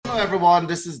Hello, everyone.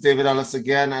 This is David Ellis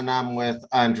again, and I'm with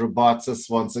Andrew Bartzis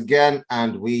once again,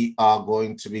 and we are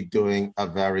going to be doing a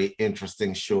very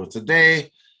interesting show today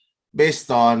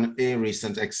based on a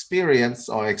recent experience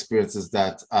or experiences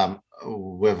that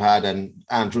we've had, and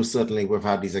Andrew, certainly we've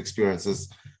had these experiences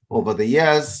over the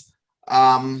years.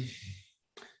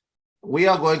 We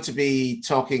are going to be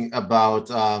talking about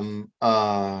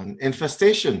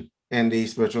infestation in the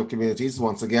spiritual communities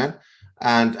once again.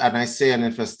 And I say an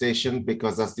infestation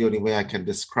because that's the only way I can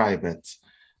describe it.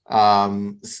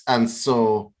 And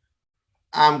so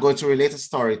I'm going to relate a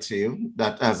story to you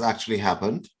that has actually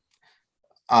happened.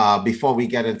 Before we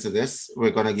get into this,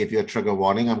 we're going to give you a trigger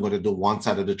warning. I'm going to do one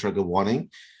side of the trigger warning.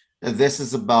 This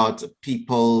is about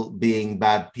people being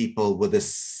bad people with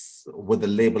the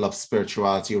label of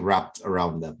spirituality wrapped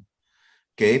around them.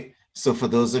 Okay. So for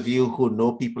those of you who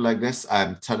know people like this,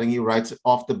 I'm telling you right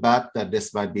off the bat that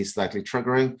this might be slightly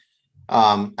triggering.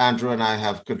 Andrew and I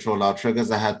have controlled our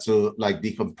triggers. I had to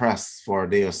decompress for a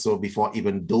day or so before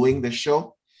even doing the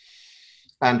show.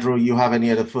 Andrew, you have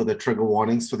any other further trigger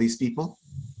warnings for these people?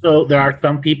 So there are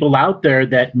some people out there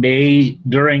that may,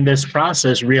 during this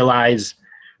process, realize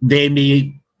they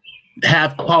may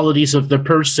have qualities of the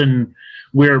person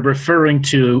we're referring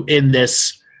to in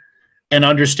this, and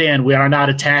understand we are not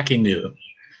attacking you.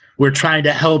 We're trying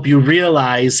to help you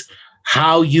realize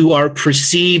how you are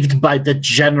perceived by the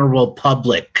general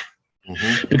public.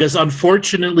 Mm-hmm. Because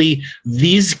unfortunately,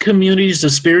 these communities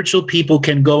of spiritual people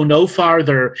can go no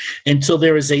farther until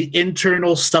there is an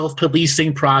internal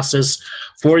self-policing process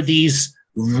for these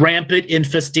rampant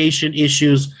infestation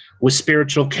issues with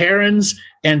spiritual Karens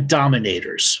and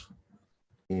dominators.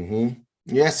 Mm-hmm.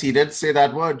 Yes, he did say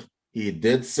that word. He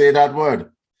did say that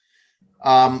word.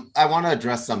 I want to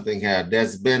address something here.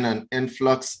 There's been an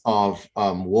influx of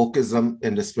wokeism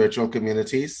in the spiritual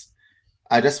communities.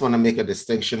 I just want to make a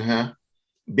distinction here.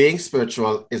 Being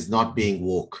spiritual is not being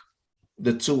woke.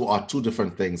 The two are two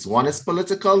different things. One is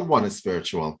political, one is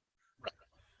spiritual.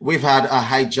 We've had a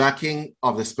hijacking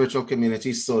of the spiritual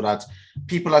community so that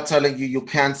people are telling you you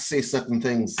can't say certain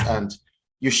things and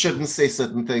you shouldn't say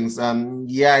certain things.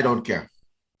 And yeah, I don't care.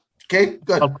 Okay,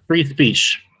 good. Oh, free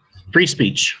speech. Free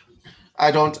speech. I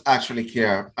don't actually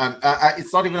care. And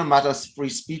it's not even a matter of free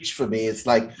speech for me. It's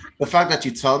like the fact that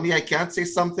you tell me I can't say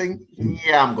something,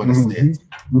 yeah, I'm going to say it.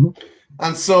 Mm-hmm.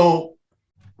 And so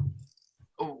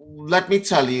let me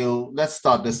tell you, let's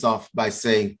start this off by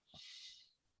saying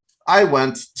I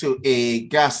went to a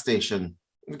gas station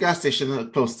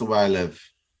close to where I live.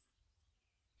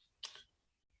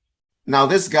 Now,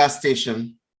 this gas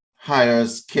station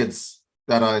hires kids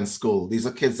that are in school. These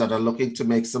are kids that are looking to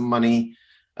make some money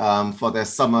for their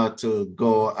summer to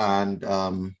go and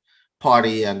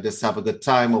party and just have a good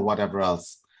time or whatever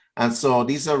else. And so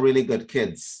these are really good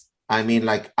kids. I mean,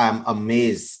 I'm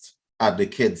amazed at the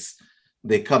kids.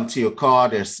 They come to your car,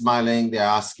 they're smiling, they're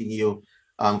asking you,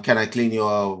 can I clean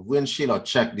your windshield or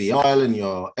check the oil in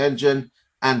your engine?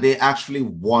 And they actually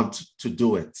want to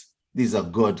do it. These are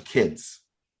good kids.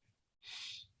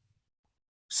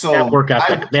 So they have work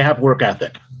ethic. They have work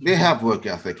ethic. They have work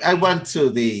ethic. I went to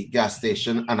the gas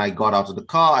station and I got out of the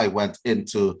car. I went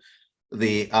into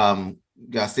the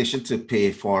gas station to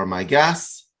pay for my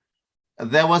gas.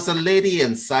 There was a lady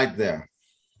inside there.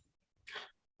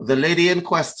 The lady in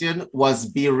question was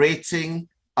berating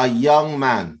a young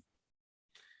man.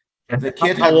 The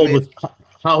kid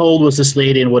how old was this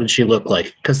lady and what did she look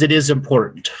like? Because it is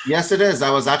important. Yes, it is. I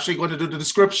was actually going to do the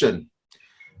description.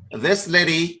 This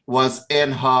lady was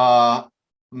in her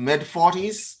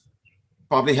mid-40s,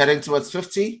 probably heading towards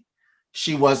 50.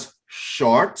 She was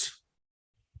short,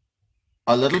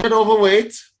 a little bit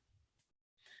overweight,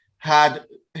 had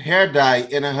hair dye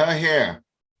in her hair.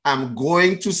 I'm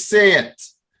going to say it.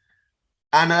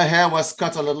 And her hair was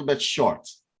cut a little bit short.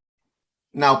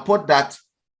 Now put that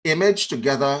image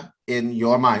together in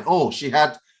your mind. Oh, she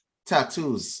had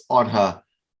tattoos on her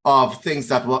of things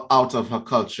that were out of her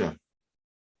culture.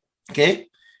 Okay,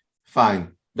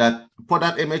 fine. Put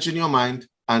that image in your mind.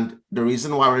 And the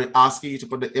reason why we're asking you to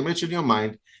put the image in your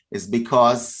mind is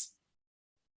because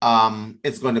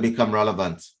it's going to become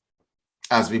relevant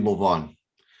as we move on.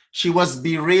 She was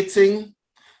berating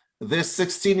this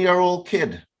 16-year-old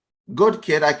kid. Good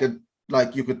kid.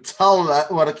 You could tell that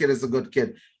what a kid is a good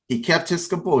kid. He kept his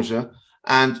composure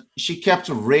and she kept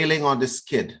railing on this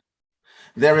kid.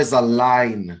 There is a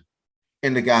line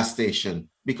in the gas station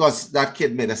because that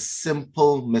kid made a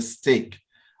simple mistake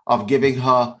of giving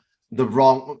her the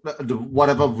wrong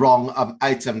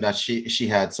item that she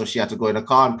had. So she had to go in the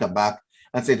car and come back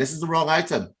and say, this is the wrong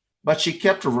item. But she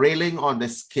kept railing on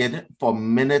this kid for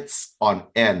minutes on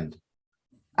end.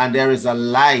 And there is a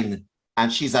line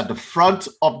and she's at the front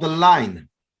of the line.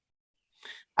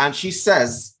 And she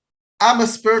says, I'm a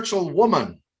spiritual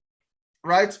woman,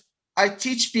 right? I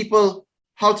teach people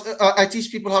how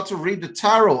to read the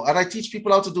tarot, and I teach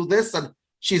people how to do this. And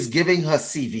she's giving her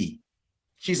CV.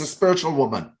 She's a spiritual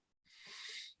woman.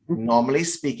 Normally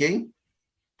speaking,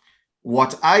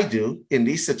 what I do in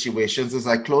these situations is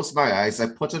I close my eyes, I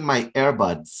put in my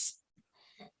earbuds,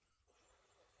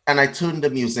 and I turn the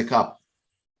music up,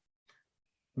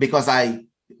 because I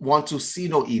want to see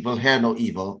no evil, hear no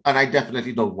evil, and I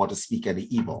definitely don't want to speak any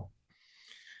evil.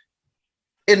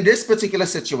 In this particular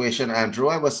situation, Andrew,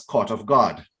 I was caught off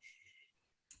guard.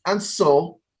 And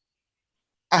so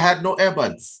I had no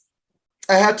earbuds.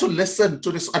 I had to listen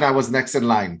to this, and I was next in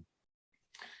line.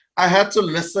 I had to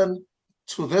listen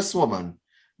to this woman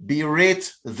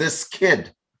berate this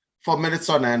kid for minutes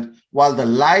on end, while the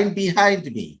line behind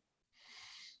me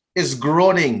is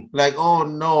groaning like, oh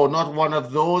no, not one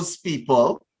of those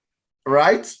people,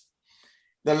 right?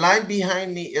 The line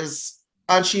behind me is,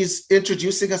 and she's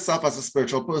introducing herself as a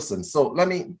spiritual person. So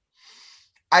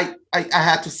I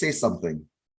had to say something.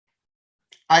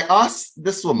 I asked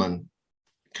this woman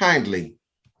kindly,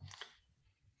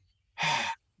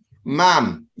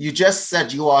 ma'am, you just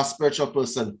said you are a spiritual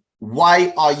person.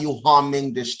 Why are you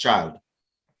harming this child?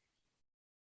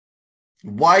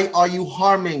 Why are you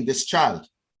harming this child?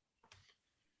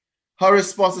 Her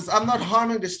response is, I'm not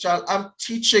harming this child. I'm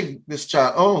teaching this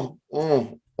child.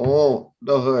 Oh,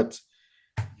 the hurt.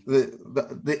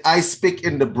 The I speak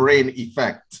in the brain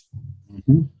effect.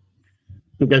 Mm-hmm.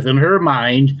 Because in her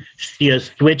mind, she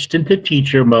has switched into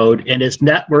teacher mode and is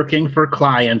networking for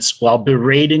clients while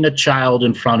berating a child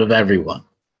in front of everyone.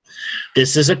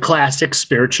 This is a classic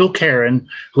spiritual Karen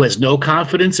who has no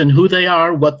confidence in who they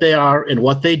are, and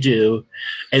what they do.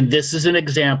 And this is an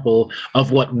example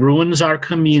of what ruins our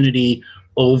community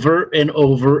over and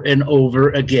over and over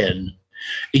again.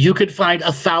 You could find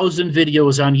 1,000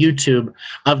 videos on YouTube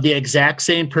of the exact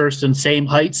same person, same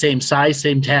height, same size,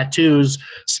 same tattoos,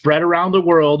 spread around the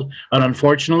world. And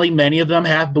unfortunately, many of them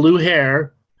have blue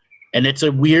hair. And it's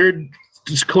a weird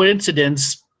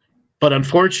coincidence. But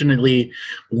unfortunately,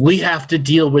 we have to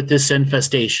deal with this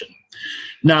infestation.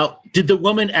 Now, did the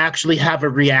woman actually have a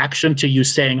reaction to you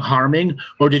saying harming,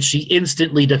 or did she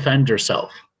instantly defend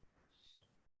herself?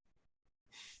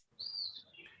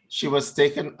 She was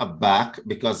taken aback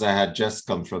because I had just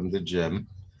come from the gym.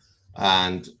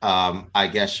 And I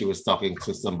guess she was talking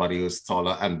to somebody who's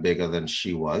taller and bigger than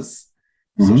she was.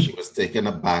 Mm-hmm. So she was taken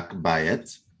aback by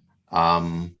it.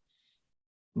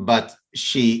 But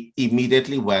she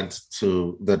immediately went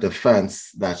to the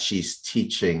defense that she's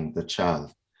teaching the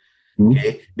child.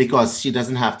 Okay? Because she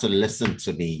doesn't have to listen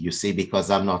to me, you see, because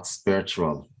I'm not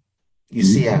spiritual. You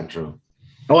see, Andrew?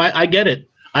 Oh, I get it.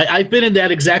 I've been in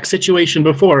that exact situation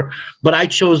before, but I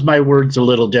chose my words a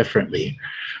little differently.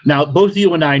 Now, both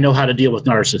you and I know how to deal with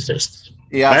narcissists.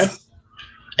 Yes. Right?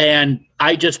 And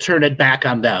I just turn it back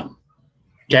on them.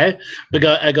 Okay,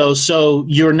 because I go, so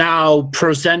you're now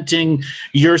presenting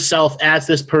yourself as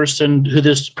this person who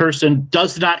this person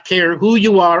does not care who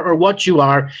you are or what you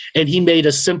are, and he made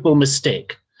a simple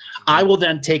mistake. I will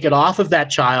then take it off of that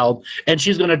child, and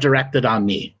she's going to direct it on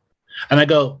me. And I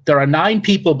go, there are 9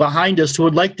 people behind us who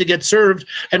would like to get served,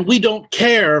 and we don't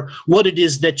care what it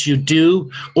is that you do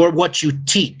or what you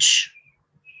teach.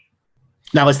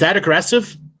 Now, is that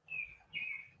aggressive?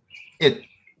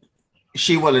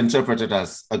 She will interpret it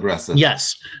as aggressive.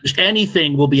 Yes.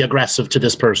 Anything will be aggressive to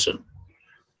this person.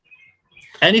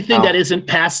 Anything that isn't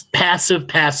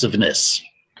passiveness.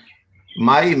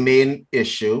 My main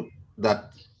issue that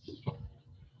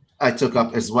I took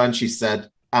up is when she said,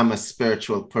 I'm a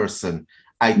spiritual person.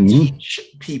 I teach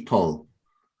people,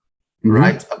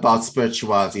 right, about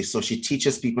spirituality. So she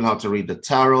teaches people how to read the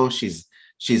tarot.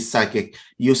 She's psychic.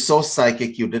 You're so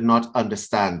psychic, you did not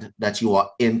understand that you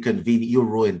are inconvenient. You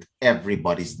ruined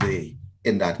everybody's day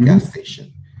in that gas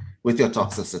station with your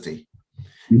toxicity.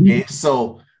 Okay,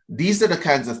 so these are the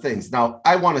kinds of things. Now,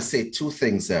 I want to say 2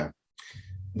 things there.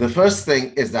 The first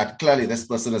thing is that clearly this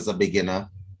person is a beginner,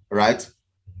 right?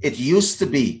 It used to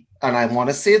be, and I want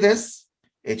to say this,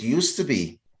 it used to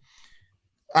be,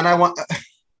 and I want,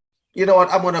 you know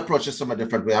what, I'm going to approach this from a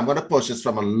different way. I'm going to approach this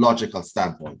from a logical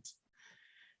standpoint.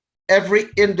 Every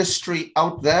industry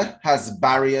out there has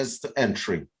barriers to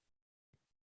entry.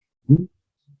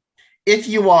 If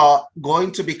you are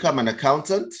going to become an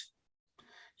accountant,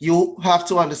 you have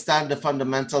to understand the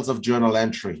fundamentals of journal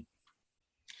entry.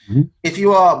 If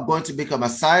you are going to become a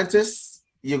scientist,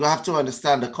 you have to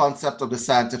understand the concept of the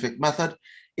scientific method.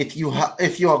 If you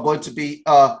are going to be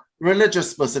a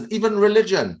religious person, even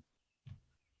religion,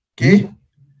 okay?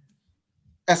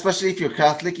 especially if you're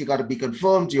Catholic, you got to be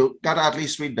confirmed. You got to at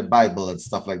least read the Bible and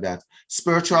stuff like that.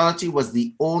 Spirituality was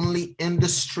the only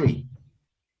industry,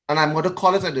 and I'm going to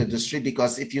call it an industry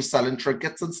because if you're selling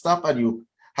trinkets and stuff and you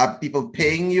have people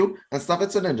paying you and stuff,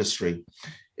 it's an industry.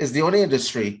 It's the only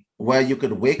industry where you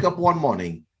could wake up one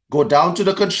morning, go down to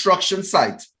the construction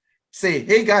site, say,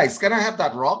 hey guys, can I have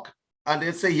that rock? And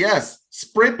they'd say, yes,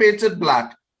 spray painted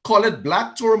black, call it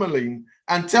black tourmaline,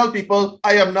 and tell people,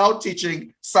 I am now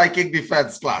teaching psychic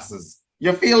defense classes.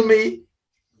 You feel me?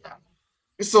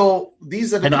 So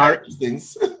these are the kind of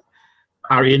things.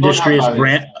 Our industry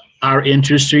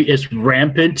is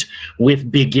rampant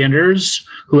with beginners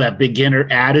who have beginner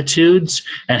attitudes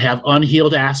and have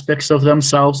unhealed aspects of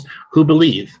themselves who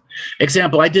believe.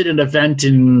 Example, I did an event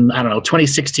in,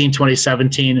 2016,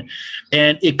 2017,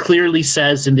 and it clearly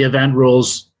says in the event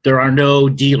rules, there are no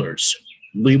dealers.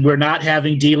 We're not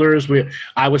having dealers.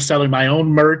 I was selling my own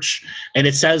merch, and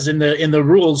it says in the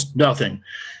rules, nothing.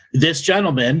 This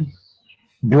gentleman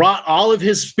brought all of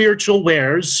his spiritual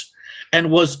wares and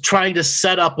was trying to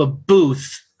set up a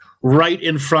booth right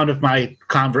in front of my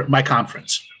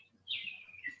conference.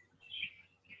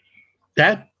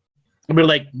 We're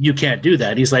like, you can't do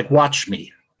that. He's like, watch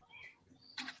me.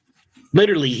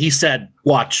 Literally, he said,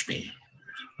 watch me.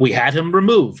 We had him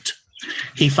removed.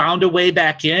 He found a way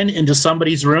back into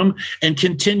somebody's room and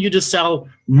continued to sell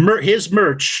his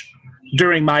merch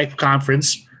during my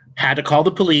conference, had to call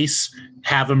the police,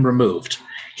 have him removed.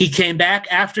 He came back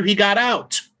after he got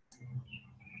out.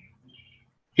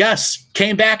 Yes,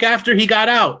 came back after he got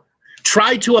out.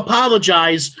 Tried to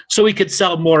apologize so he could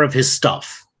sell more of his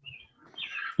stuff,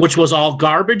 which was all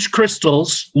garbage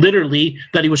crystals, literally,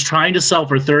 that he was trying to sell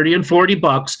for 30 and 40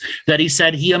 bucks, that he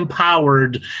said he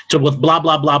empowered with blah,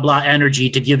 blah, blah, blah energy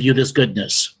to give you this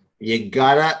goodness. You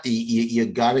gotta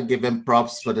give him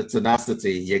props for the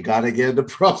tenacity. You gotta give the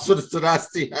props for the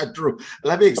tenacity, Andrew.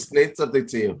 Let me explain something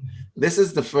to you. This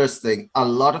is the first thing. A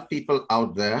lot of people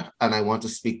out there, and I want to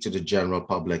speak to the general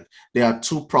public. There are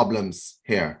two problems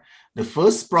here. The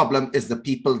first problem is the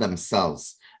people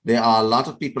themselves. There are a lot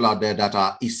of people out there that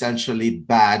are essentially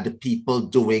bad people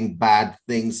doing bad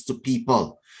things to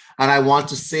people. And I want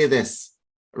to say this,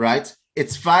 right?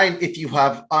 It's fine if you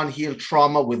have unhealed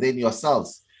trauma within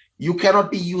yourselves. You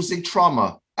cannot be using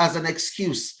trauma as an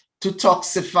excuse to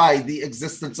toxify the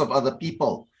existence of other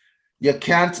people. You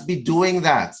can't be doing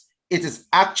that. It is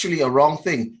actually a wrong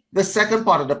thing. The second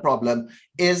part of the problem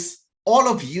is all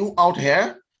of you out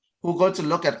here who are going to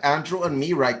look at Andrew and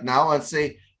me right now and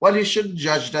say, well, you shouldn't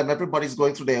judge them. Everybody's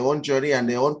going through their own journey and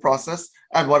their own process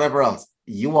and whatever else.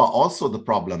 You are also the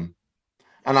problem.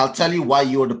 And I'll tell you why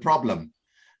you're the problem.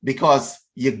 Because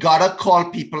you gotta call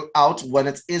people out when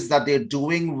it is that they're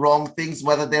doing wrong things,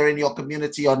 whether they're in your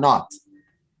community or not.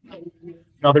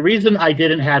 Now, the reason I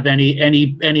didn't have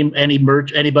any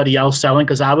merch, anybody else selling,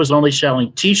 because I was only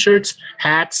selling T-shirts,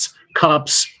 hats,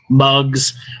 cups,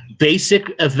 mugs,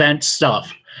 basic event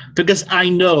stuff. Because I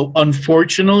know,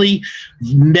 unfortunately,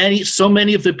 so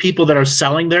many of the people that are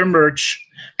selling their merch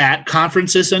at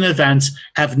conferences and events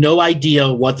have no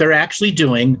idea what they're actually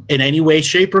doing in any way,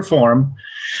 shape, or form.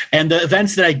 And the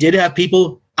events that I did have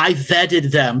people, I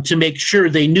vetted them to make sure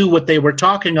they knew what they were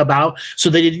talking about, so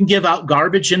they didn't give out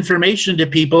garbage information to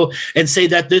people and say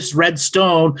that this red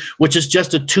stone, which is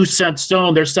just a 2-cent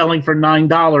stone they're selling for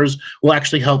 $9, will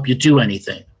actually help you do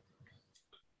anything.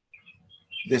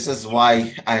 This is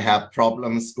why I have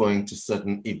problems going to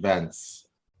certain events.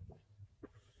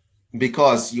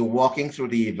 Because you're walking through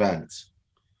the event.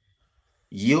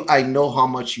 I know how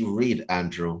much you read,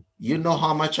 Andrew. You know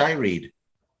how much I read.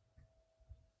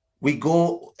 We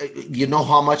go, you know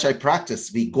how much I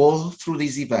practice. We go through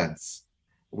these events.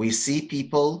 We see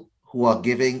people who are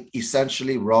giving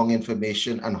essentially wrong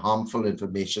information and harmful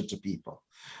information to people.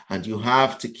 And you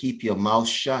have to keep your mouth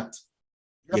shut.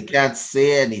 You can't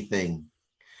say anything,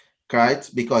 right?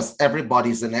 Because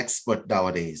everybody's an expert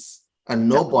nowadays and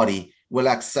nobody will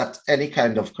accept any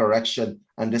kind of correction.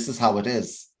 And this is how it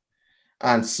is.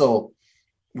 And so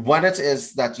when it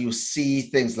is that you see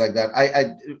things like that,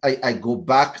 I go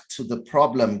back to the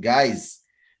problem, guys.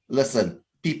 Listen,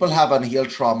 people have unhealed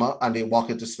trauma and they walk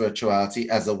into spirituality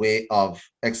as a way of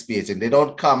expiating. They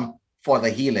don't come for the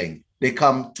healing. They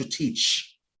come to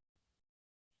teach.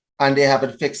 And they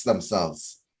haven't fixed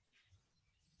themselves.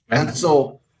 And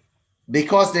so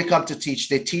because they come to teach,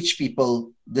 they teach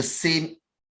people the same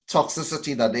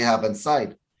toxicity that they have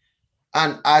inside.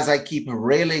 And as I keep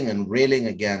railing and railing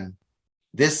again,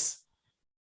 this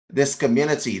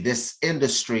community, this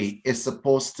industry is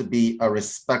supposed to be a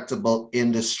respectable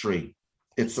industry.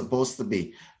 It's supposed to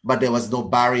be, but there was no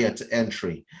barrier to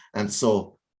entry. And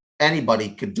so anybody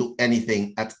could do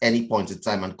anything at any point in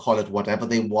time and call it whatever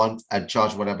they want and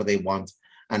charge whatever they want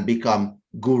and become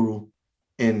guru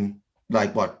in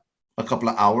like what, a couple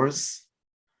of hours?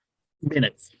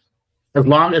 Minutes. As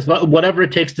long as whatever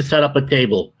it takes to set up a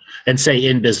table and say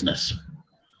in business.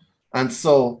 And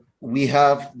so we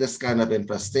have this kind of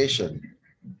infestation.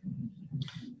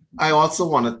 I also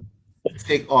want to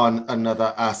take on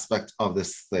another aspect of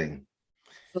this thing.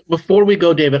 Before we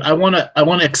go, David, I want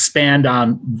to expand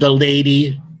on the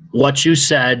lady, what you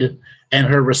said, and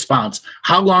her response.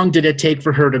 How long did it take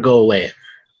for her to go away?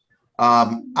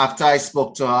 After I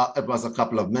spoke to her, it was a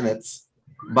couple of minutes,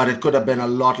 but it could have been a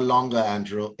lot longer,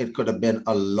 Andrew. It could have been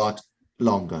a lot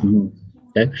longer. Mm-hmm.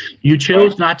 Okay. You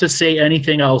chose not to say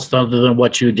anything else other than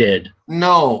what you did.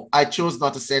 No, I chose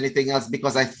not to say anything else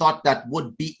because I thought that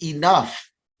would be enough.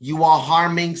 You are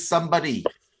harming somebody.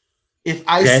 If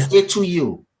I say to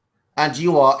you, and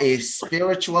you are a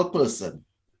spiritual person,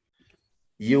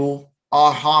 you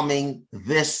are harming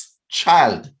this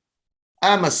child,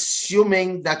 I'm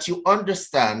assuming that you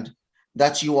understand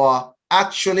that you are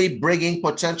actually bringing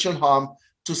potential harm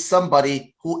to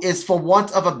somebody who is, for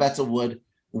want of a better word,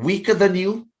 weaker than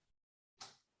you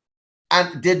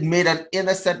and made an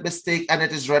innocent mistake, and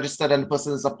it is registered and the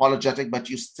person is apologetic, but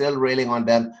you're still railing on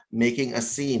them, making a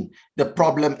scene. The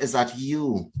problem is at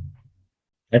you.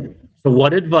 So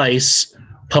what advice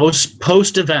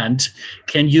post event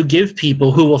can you give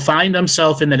people who will find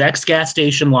themselves in the next gas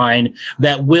station line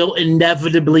that will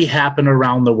inevitably happen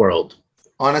around the world?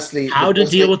 Honestly, how to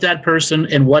deal with that person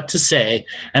and what to say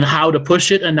and how to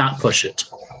push it and not push it.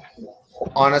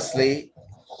 Honestly,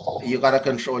 you got to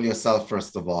control yourself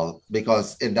first of all,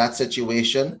 because in that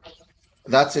situation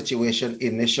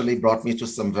initially brought me to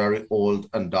some very old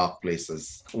and dark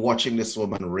places, watching this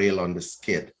woman rail on this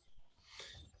kid.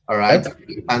 All right.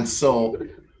 And so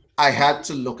I had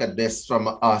to look at this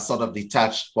from a sort of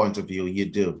detached point of view.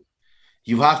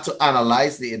 You have to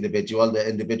analyze the individual. The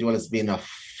individual is being a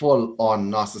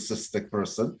full-on narcissistic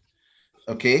person.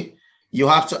 Okay. You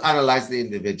have to analyze the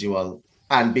individual.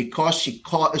 And because she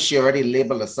already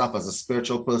labeled herself as a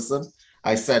spiritual person,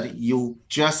 I said, you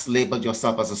just labeled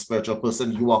yourself as a spiritual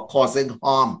person. You are causing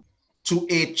harm to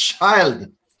a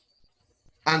child.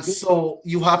 And so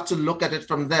you have to look at it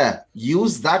from there.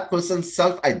 Use that person's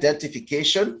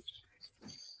self-identification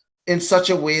in such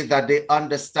a way that they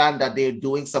understand that they're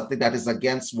doing something that is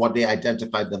against what they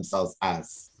identified themselves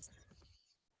as.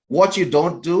 What you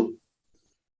don't do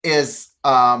is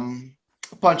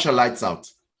punch your lights out.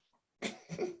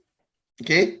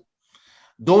 Okay?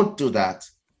 Don't do that.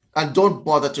 And don't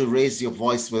bother to raise your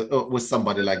voice with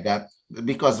somebody like that,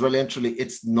 because really and truly,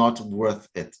 it's not worth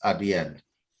it at the end.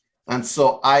 And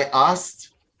so I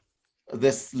asked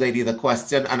this lady the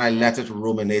question and I let it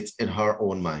ruminate in her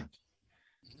own mind.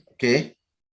 Okay.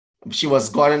 She was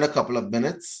gone in a couple of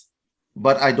minutes,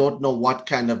 but I don't know what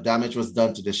kind of damage was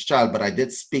done to this child, but I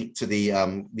did speak to the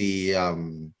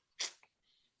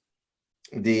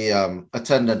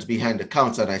attendant behind the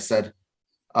counter. And I said,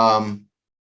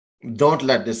 don't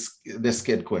let this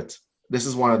kid quit. This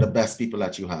is one of the best people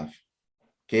that you have.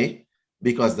 Okay.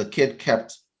 Because the kid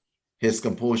kept his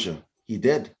composure. He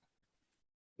did.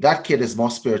 That kid is more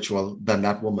spiritual than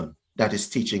that woman that is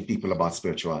teaching people about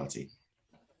spirituality.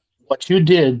 What you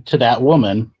did to that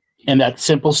woman in that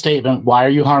simple statement, why are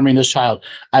you harming this child?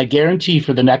 I guarantee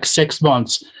for the next 6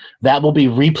 months, that will be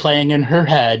replaying in her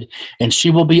head and she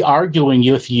will be arguing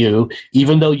with you,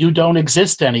 even though you don't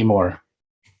exist anymore.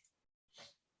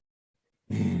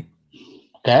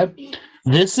 Okay?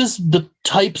 This is the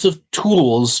types of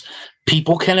tools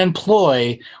people can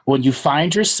employ when you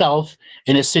find yourself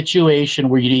in a situation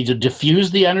where you need to diffuse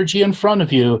the energy in front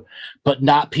of you, but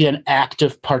not be an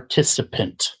active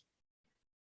participant.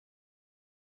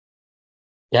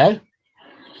 Okay?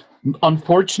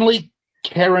 Unfortunately,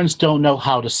 Karens don't know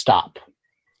how to stop.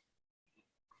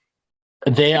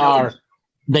 They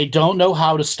don't know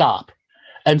how to stop.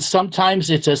 And sometimes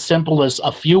it's as simple as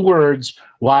a few words,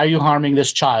 why are you harming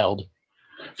this child?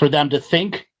 For them to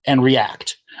think and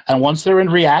react. And once they're in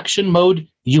reaction mode,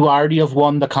 you already have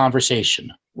won the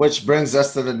conversation. Which brings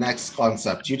us to the next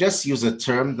concept. You just use a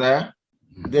term there.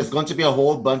 There's going to be a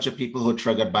whole bunch of people who are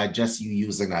triggered by just you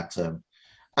using that term.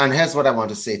 And here's what I want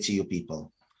to say to you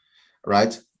people,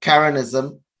 right?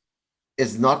 Karenism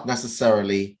is not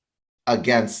necessarily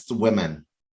against women.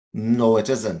 No, it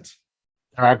isn't.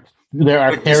 There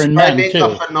are Karen men too.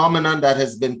 A phenomenon that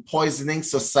has been poisoning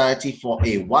society for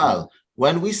a while.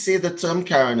 When we say the term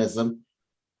Karenism,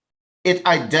 it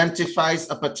identifies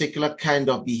a particular kind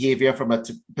of behavior from a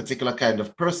particular kind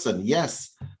of person,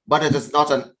 yes, but it is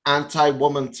not an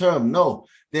anti-woman term. No,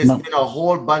 There's No. been a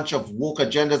whole bunch of woke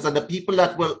agendas, and the people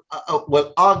that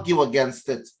will argue against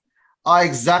it are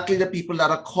exactly the people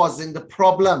that are causing the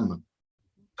problem.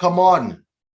 Come on,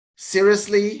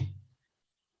 seriously?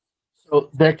 So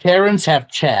their Karens have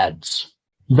Chads,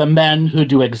 the men who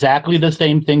do exactly the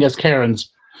same thing as Karens,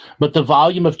 but the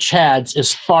volume of Chads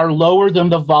is far lower than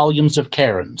the volumes of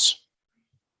Karens.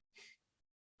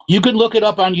 You can look it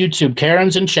up on YouTube,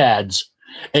 Karens and Chads,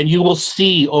 and you will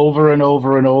see over and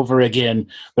over and over again,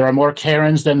 there are more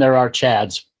Karens than there are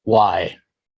Chads. Why?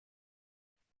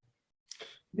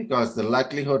 Because the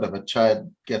likelihood of a child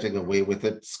getting away with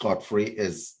it scot-free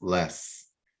is less,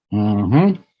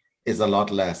 Mm-hmm. is a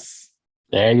lot less.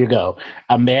 There you go.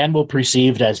 A man will be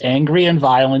perceived as angry and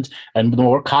violent, and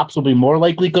more cops will be more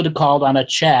likely to be called on a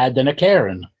Chad than a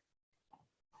Karen.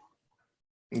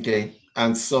 Okay,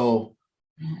 and so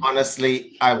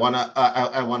honestly, I wanna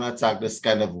attack this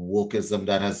kind of wokeism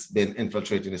that has been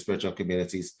infiltrating the spiritual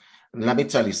communities. And let me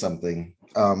tell you something.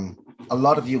 A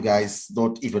lot of you guys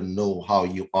don't even know how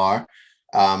you are.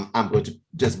 I'm going to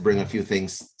just bring a few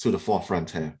things to the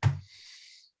forefront here.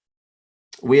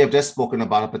 We have just spoken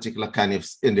about a particular kind of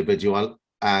individual,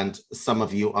 and some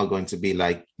of you are going to be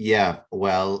like, yeah,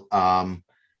 well,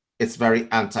 it's very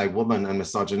anti-woman and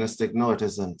misogynistic. No, it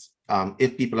isn't.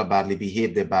 If people are badly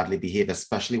behaved, they're badly behaved,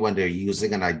 especially when they're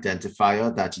using an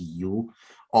identifier that you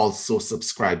also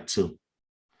subscribe to.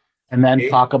 And then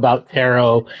talk about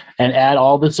tarot and add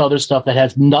all this other stuff that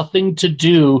has nothing to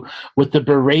do with the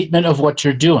beratement of what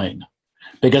you're doing,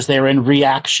 because they're in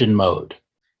reaction mode.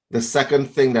 The second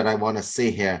thing that I want to say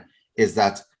here is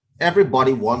that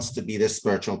everybody wants to be this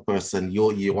spiritual person.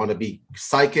 You want to be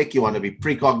psychic, you want to be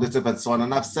precognitive, and so on.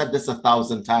 And I've said this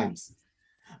 1,000 times.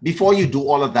 Before you do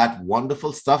all of that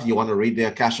wonderful stuff, you want to read the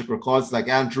Akashic records like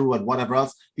Andrew and whatever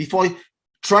else. Before you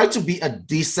try to be a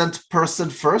decent person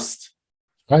first,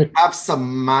 right? Have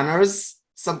some manners,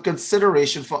 some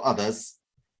consideration for others,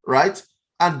 right?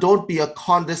 And don't be a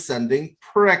condescending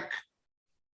prick.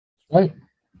 Right.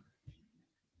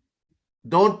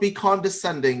 Don't be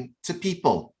condescending to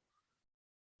people.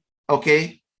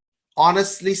 Okay?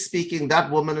 Honestly speaking,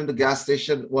 that woman in the gas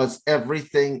station was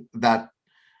everything that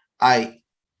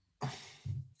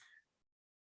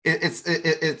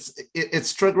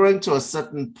it's triggering to a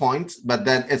certain point, but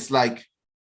then it's like,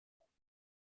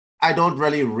 I don't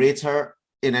really rate her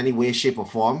in any way, shape, or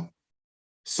form.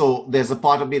 So there's a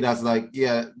part of me that's like,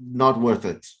 yeah, not worth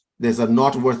it. There's a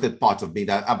not worth it part of me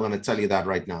that I'm going to tell you that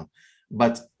right now.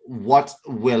 But what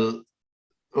will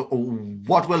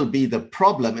be the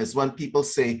problem is when people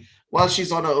say, well,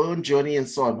 she's on her own journey and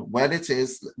so on. When it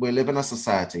is, we live in a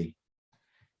society,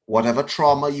 whatever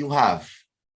trauma you have,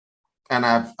 and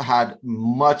I've had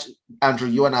much, Andrew,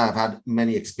 you and I have had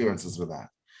many experiences with that.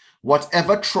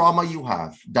 Whatever trauma you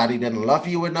have, daddy didn't love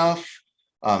you enough,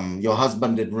 your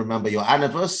husband didn't remember your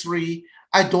anniversary,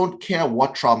 I don't care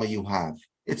what trauma you have,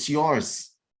 it's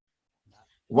yours.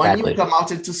 When you come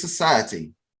out into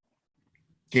society,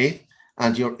 okay,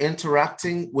 and you're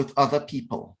interacting with other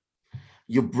people,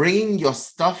 you're bringing your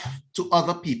stuff to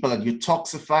other people and you're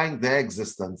toxifying their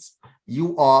existence,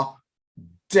 you are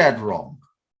dead wrong.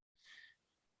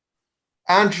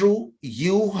 Andrew,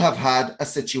 you have had a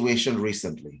situation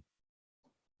recently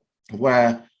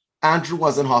where Andrew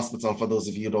was in hospital, for those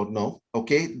of you who don't know,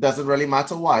 okay? Doesn't really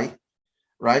matter why,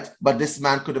 right? But this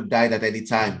man could have died at any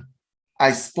time.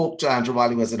 I spoke to Andrew while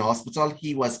he was in hospital.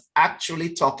 He was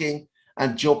actually talking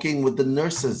and joking with the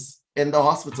nurses in the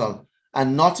hospital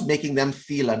and not making them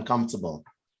feel uncomfortable,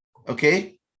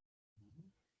 okay?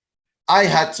 I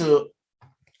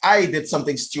did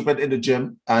something stupid in the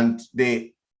gym and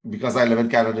because I live in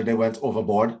Canada, they went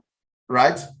overboard,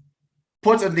 right?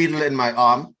 Put a needle in my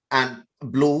arm and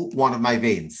blew one of my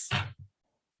veins,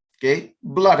 okay?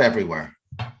 Blood everywhere,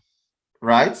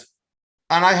 right?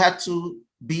 And I had to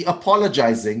be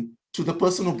apologizing to the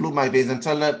person who blew my veins and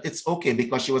tell her it's okay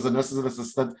because she was a nurse's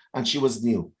assistant and she was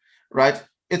new, right?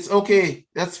 It's okay,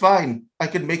 that's fine. I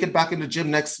can make it back in the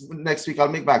gym next week. I'll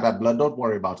make back that blood, don't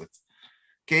worry about it,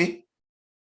 okay?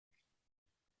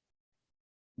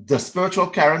 The spiritual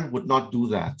Karen would not do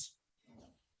that.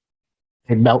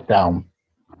 A meltdown.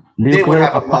 They would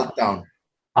have a meltdown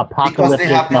because they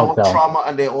have their own trauma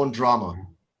and their own drama.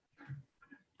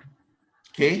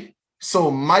 Okay,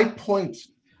 so my point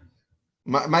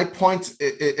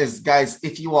is, guys,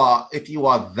 if you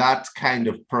are that kind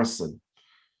of person,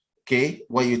 okay,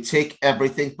 where you take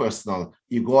everything personal,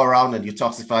 you go around and you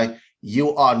toxify,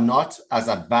 you are not as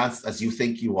advanced as you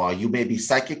think you are. You may be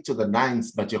psychic to the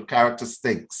nines, but your character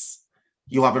stinks.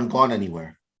 You haven't gone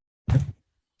anywhere.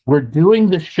 We're doing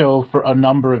the show for a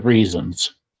number of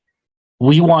reasons.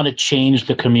 We want to change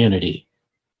the community.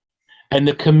 And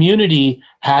the community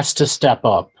has to step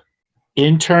up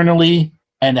internally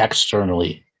and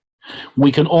externally.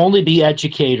 We can only be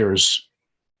educators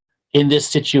in this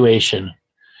situation.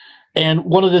 And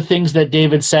one of the things that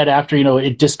David said after,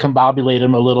 it discombobulated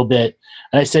him a little bit.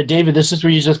 And I said, David, this is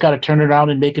where you just got to turn it around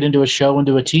and make it into a show,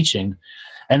 into a teaching.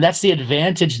 And that's the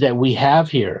advantage that we have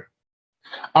here.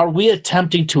 Are we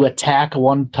attempting to attack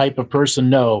one type of person?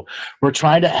 No, we're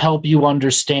trying to help you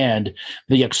understand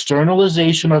the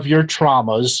externalization of your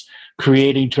traumas,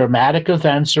 creating traumatic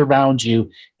events around you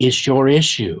is your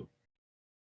issue.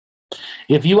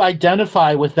 If you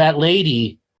identify with that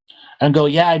lady and go,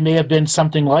 yeah, I may have been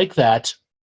something like that,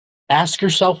 ask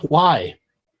yourself why.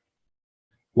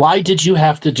 Why did you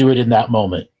have to do it in that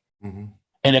moment? Mm-hmm.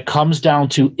 And it comes down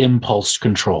to impulse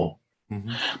control.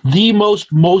 Mm-hmm. The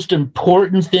most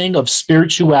important thing of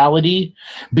spirituality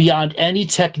beyond any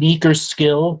technique or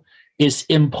skill is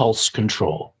impulse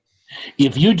control.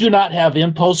 If you do not have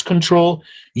impulse control,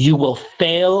 you will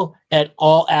fail at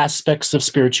all aspects of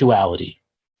spirituality.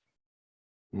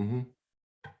 Mm-hmm.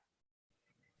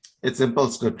 It's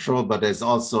impulse control, but there's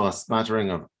also a smattering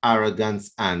of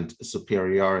arrogance and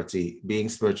superiority. Being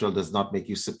spiritual does not make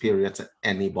you superior to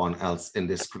anyone else in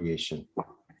this creation.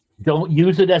 Don't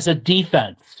use it as a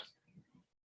defense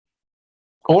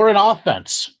or an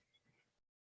offense.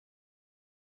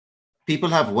 People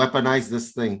have weaponized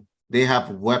this thing. They have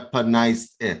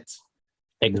weaponized it.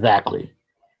 Exactly.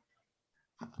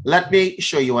 Let me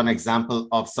show you an example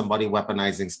of somebody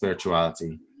weaponizing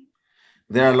spirituality.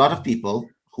 There are a lot of people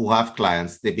who have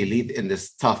clients, they believe in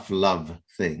this tough love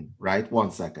thing, right?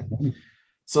 1 second.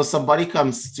 So somebody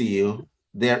comes to you,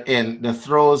 they're in the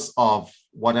throes of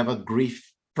whatever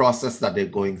grief process that they're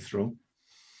going through.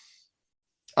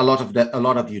 A lot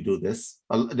of you do this.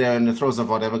 They're in the throes of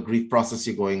whatever grief process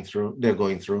they're going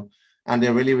through, and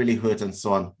they're really, really hurt and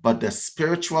so on. But the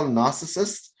spiritual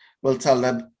narcissist will tell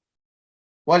them,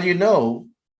 well,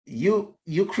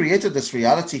 you created this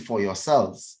reality for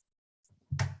yourselves.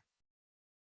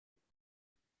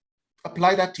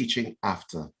 Apply that teaching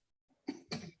after.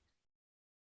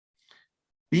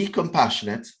 Be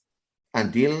compassionate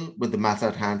and deal with the matter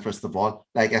at hand, first of all,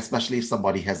 like especially if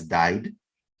somebody has died.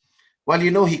 Well,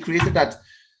 he created that.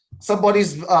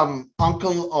 Somebody's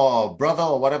uncle or brother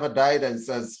or whatever died and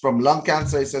says from lung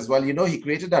cancer, he says, well, he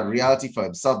created that reality for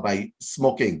himself by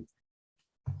smoking.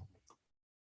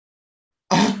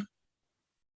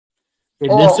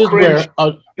 And this is cringe.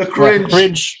 where The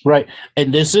cringe. Right.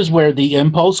 And this is where the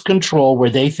impulse control,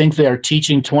 where they think they are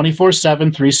teaching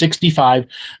 24/7, 365,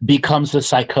 becomes the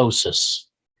psychosis.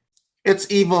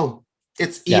 It's evil.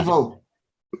 It's evil.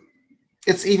 Yeah.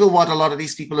 It's evil what a lot of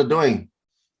these people are doing,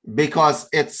 because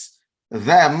it's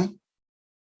them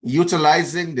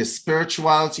utilizing the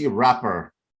spirituality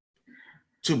wrapper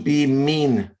to be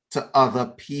mean to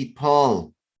other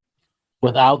people.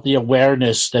 Without the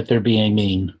awareness that they're being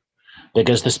mean.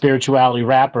 Because the spirituality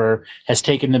wrapper has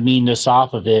taken the meanness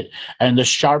off of it, and the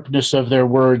sharpness of their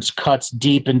words cuts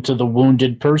deep into the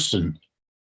wounded person.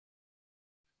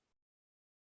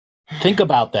 Think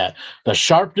about that. The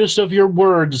sharpness of your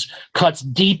words cuts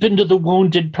deep into the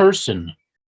wounded person.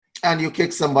 And you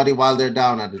kick somebody while they're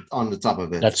down on the top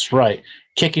of it. That's right.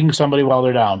 Kicking somebody while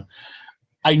they're down.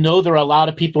 I know there are a lot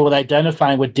of people that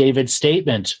identifying with David's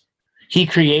statement. He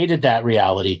created that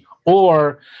reality.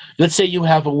 Or let's say you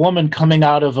have a woman coming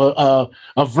out of a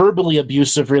verbally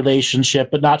abusive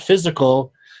relationship, but not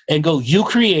physical, and go, you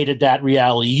created that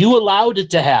reality. You allowed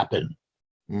it to happen.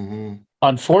 Mm-hmm.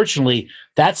 Unfortunately,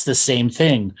 that's the same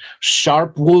thing.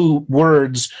 Sharp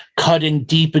words cutting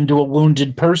deep into a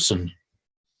wounded person.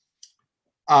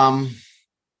 I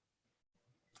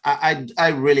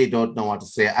really don't know what to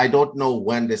say. I don't know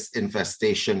when this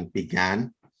infestation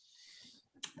began.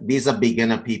 These are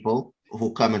beginner people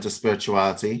who come into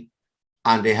spirituality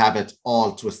and they have it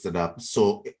all twisted up.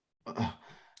 So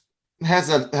here's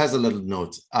a little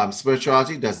note.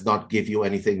 Spirituality does not give you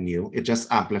anything new. It just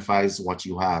amplifies what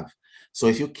you have. So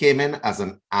if you came in as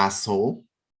an asshole,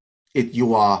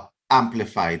 you are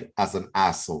amplified as an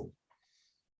asshole.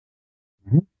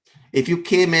 Mm-hmm. If you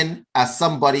came in as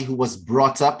somebody who was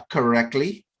brought up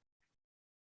correctly,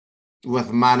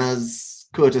 with manners,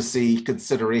 courtesy,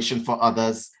 consideration for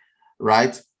others,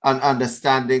 right? And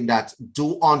understanding that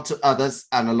do unto others,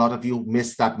 and a lot of you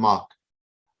miss that mark.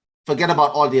 Forget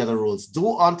about all the other rules.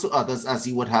 Do unto others as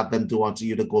you would have them do unto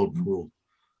you, the golden rule.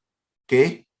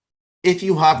 Okay? If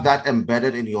you have that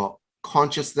embedded in your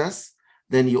consciousness,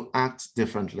 then you act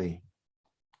differently.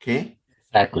 Okay?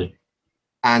 Exactly.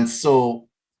 And so,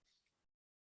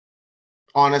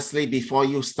 honestly, before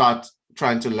you start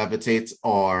trying to levitate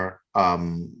or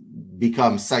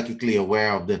become psychically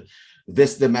aware of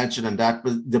this dimension and that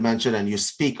dimension, and you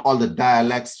speak all the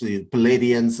dialects, the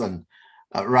Palladians, and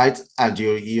right, and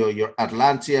you're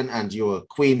Atlantean, and you're a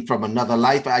queen from another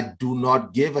life. I do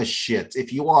not give a shit.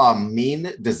 If you are a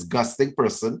mean, disgusting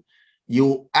person,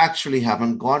 you actually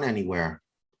haven't gone anywhere.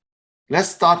 Let's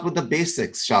start with the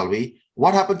basics, shall we?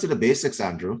 What happened to the basics,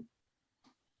 Andrew?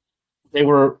 They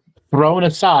were thrown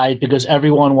aside because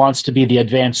everyone wants to be the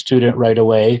advanced student right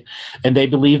away, and they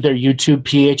believe their YouTube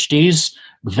PhDs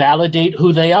validate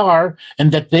who they are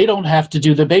and that they don't have to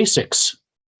do the basics.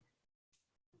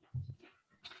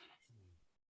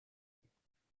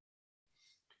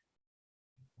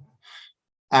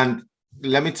 And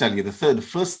let me tell you, the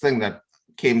first thing that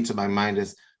came to my mind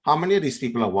is, how many of these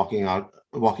people are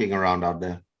walking around out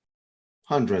there?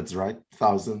 Hundreds, right?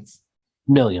 Thousands?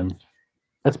 Millions.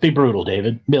 Let's be brutal,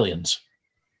 David. Millions.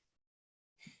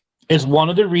 Is one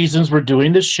of the reasons we're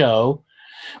doing this show,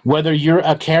 whether you're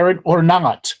a Karen or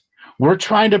not. We're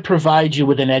trying to provide you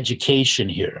with an education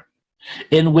here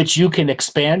in which you can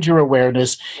expand your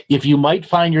awareness if you might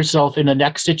find yourself in the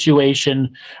next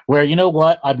situation where, you know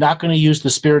what, I'm not going to use the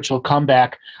spiritual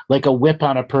comeback like a whip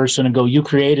on a person and go, you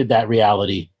created that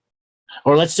reality.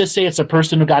 Or let's just say it's a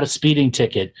person who got a speeding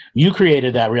ticket. You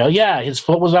created that reality. Yeah, his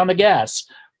foot was on the gas.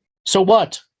 So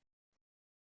what?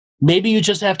 Maybe you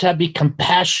just have to be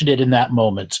compassionate in that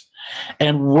moment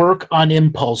and work on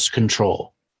impulse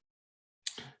control.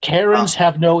 Karens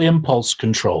have no impulse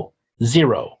control.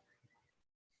 Zero.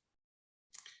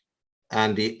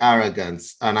 And the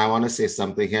arrogance. And I want to say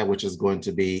something here which is going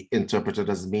to be interpreted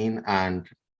as mean, and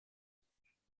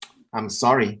I'm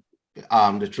sorry.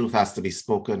 The truth has to be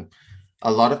spoken.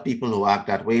 A lot of people who act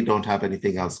that way don't have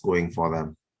anything else going for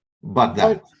them but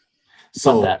that.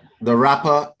 So the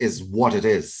rapper is what it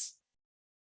is.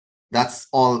 That's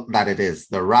all that it is.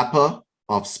 The rapper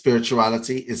of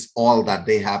spirituality is all that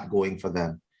they have going for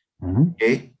them.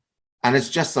 Okay. And it's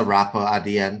just a rapper at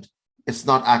the end. It's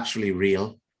not actually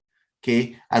real.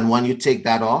 Okay. And when you take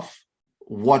that off,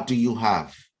 what do you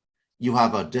have? You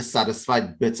have a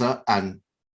dissatisfied, bitter, and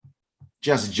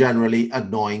just generally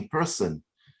annoying person.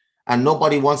 And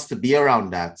nobody wants to be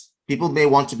around that. People may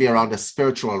want to be around a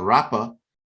spiritual rapper,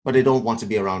 but they don't want to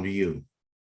be around you.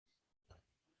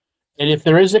 And if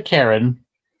there is a Karen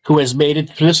who has made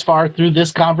it this far through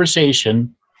this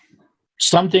conversation,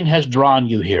 something has drawn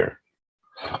you here.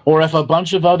 Or if a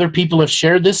bunch of other people have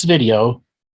shared this video,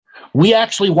 we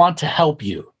actually want to help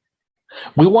you.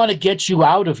 We want to get you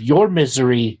out of your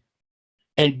misery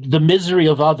and the misery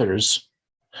of others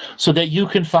so that you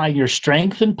can find your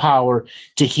strength and power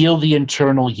to heal the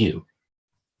internal you.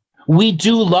 We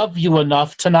do love you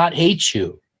enough to not hate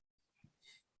you.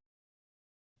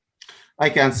 I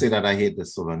can't say that I hate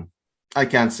this woman. I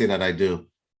can't say that I do.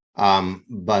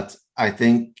 But I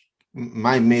think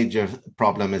my major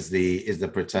problem is the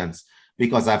pretense,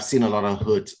 because I've seen a lot of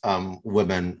hurt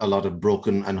women, a lot of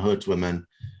broken and hurt women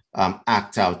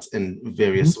act out in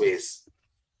various ways.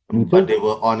 But they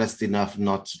were honest enough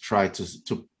not to try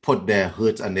to put their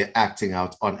hurt and their acting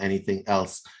out on anything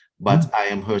else. But I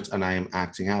am hurt and I am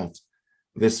acting out.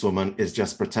 This woman is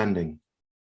just pretending.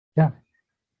 Yeah.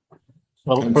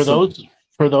 Well, for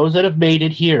those that have made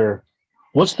it here,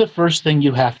 what's the first thing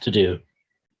you have to do?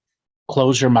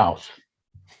 Close your mouth.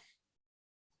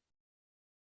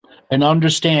 And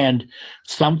understand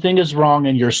something is wrong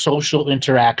in your social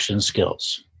interaction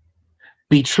skills.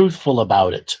 Be truthful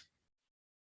about it.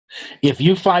 If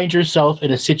you find yourself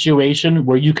in a situation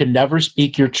where you can never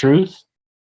speak your truth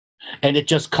and it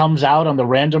just comes out on the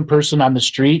random person on the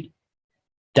street,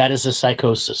 that is a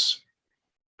psychosis.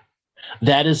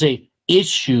 That is a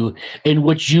issue in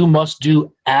which you must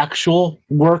do actual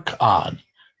work on,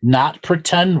 not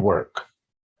pretend work.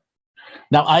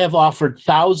 Now, I have offered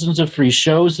thousands of free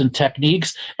shows and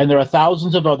techniques, and there are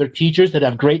thousands of other teachers that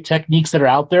have great techniques that are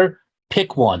out there.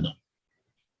 Pick one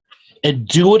and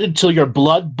do it until your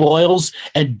blood boils,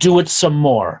 and do it some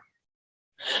more.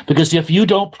 Because if you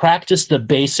don't practice the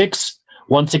basics,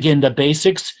 once again, the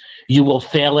basics, you will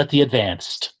fail at the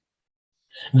advanced.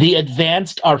 The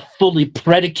advanced are fully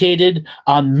predicated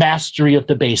on mastery of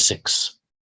the basics.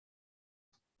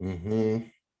 This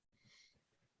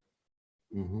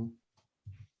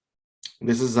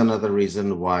is another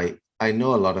reason why I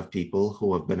know a lot of people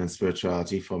who have been in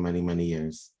spirituality for many, many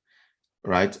years,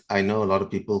 right? I know a lot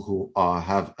of people who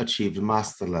have achieved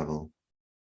master level,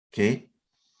 okay?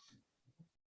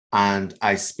 And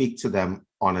I speak to them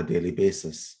on a daily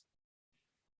basis.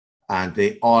 And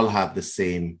they all have the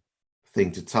same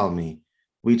thing to tell me.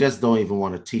 We just don't even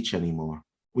want to teach anymore.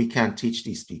 We can't teach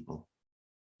these people.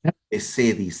 They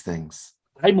say these things.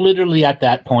 I'm literally at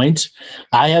that point.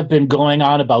 I have been going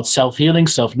on about self-healing,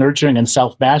 self-nurturing, and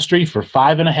self-mastery for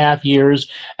 5.5 years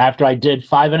after I did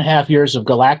 5.5 years of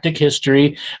galactic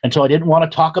history until I didn't want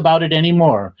to talk about it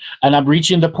anymore. And I'm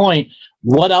reaching the point,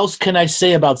 what else can I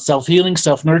say about self-healing,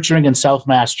 self-nurturing, and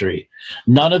self-mastery?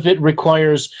 None of it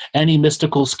requires any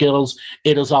mystical skills.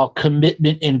 It is all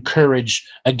commitment and courage.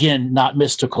 Again, not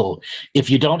mystical.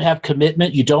 If you don't have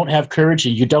commitment, you don't have courage,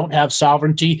 and you don't have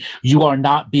sovereignty, you are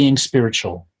not being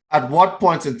spiritual. At what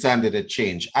point in time did it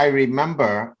change? I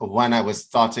remember when I was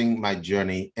starting my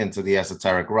journey into the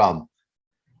esoteric realm,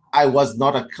 I was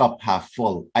not a cup half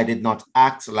full. I did not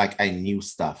act like I knew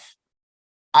stuff.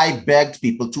 I begged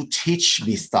people to teach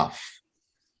me stuff.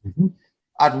 Mm-hmm.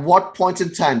 At what point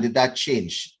in time did that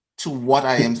change to what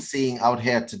I am seeing out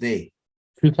here today?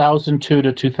 2002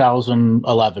 to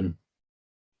 2011.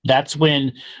 That's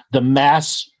when the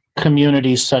mass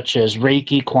communities such as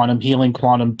Reiki, quantum healing,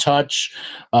 quantum touch,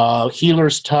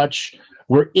 healer's touch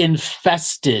were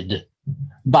infested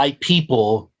by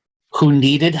people who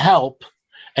needed help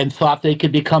and thought they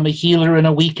could become a healer in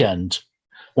a weekend.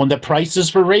 When the prices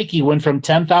for Reiki went from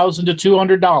 $10,000 to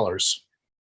 $200,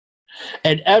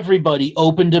 and everybody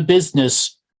opened a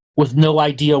business with no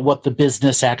idea what the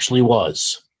business actually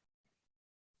was.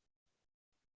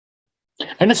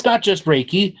 And it's not just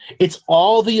Reiki, it's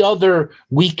all the other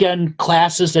weekend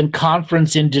classes and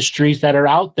conference industries that are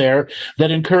out there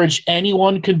that encourage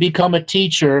anyone can become a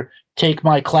teacher, take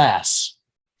my class.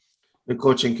 The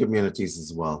coaching communities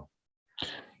as well.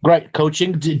 Right,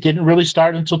 coaching didn't really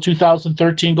start until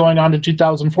 2013, going on to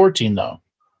 2014, though.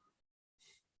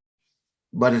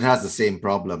 But it has the same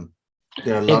problem.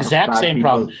 There are a lot Exact of bad same people.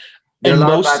 problem. There And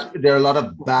are a lot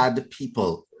of bad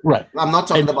people. Right. I'm not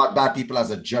talking about bad people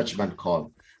as a judgment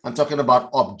call. I'm talking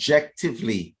about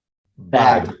objectively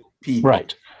bad people.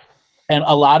 Right. And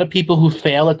a lot of people who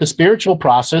fail at the spiritual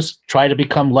process try to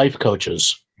become life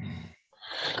coaches.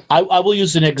 I will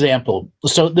use an example.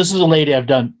 So this is a lady I've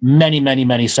done many, many,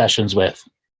 many sessions with.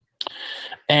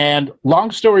 And long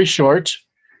story short,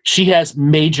 she has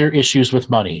major issues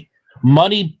with money.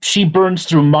 She burns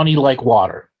through money like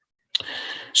water.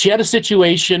 She had a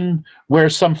situation where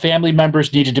some family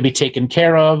members needed to be taken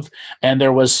care of, and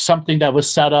there was something that was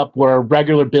set up where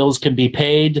regular bills can be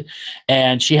paid,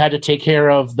 and she had to take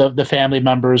care of the family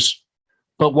members,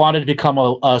 but wanted to become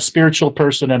a spiritual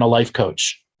person and a life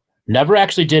coach. Never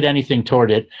actually did anything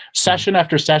toward it. Session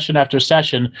after session after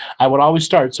session, I would always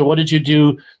start. So what did you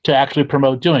do to actually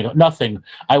promote doing it? Nothing.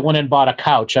 I went and bought a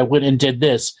couch. I went and did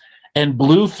this and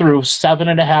blew through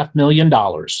 $7.5 million.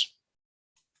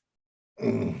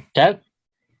 Okay.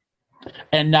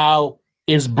 And now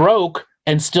is broke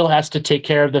and still has to take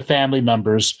care of the family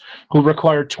members who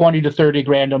require 20 to 30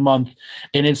 grand a month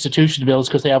in institution bills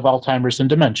because they have Alzheimer's and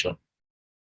dementia.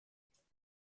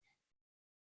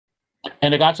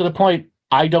 And it got to the point,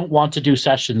 I don't want to do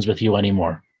sessions with you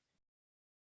anymore.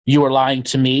 You are lying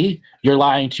to me, you're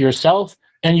lying to yourself,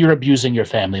 and you're abusing your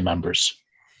family members.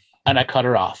 And I cut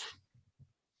her off.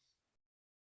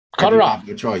 Cut her off.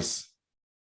 Your choice.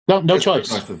 No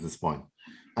choice. At this point.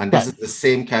 And this is the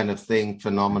same kind of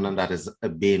phenomenon that is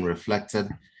being reflected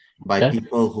by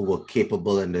people who were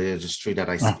capable in the industry that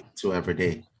I speak to every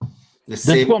day. The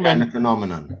same kind of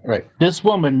phenomenon. Right. This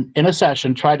woman in a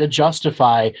session tried to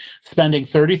justify spending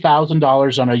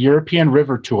 $30,000 on a European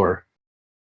river tour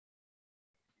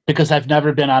because I've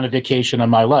never been on a vacation in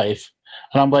my life.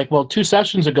 And I'm like, well, 2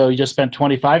 sessions ago, you just spent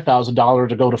 $25,000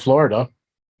 to go to Florida.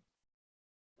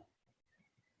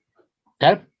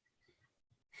 Okay.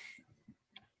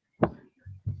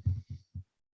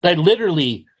 I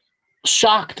literally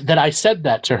shocked that I said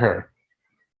that to her.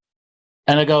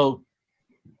 And I go,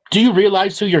 do you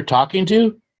realize who you're talking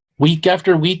to week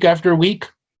after week after week?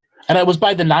 And I was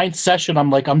by the 9th session. I'm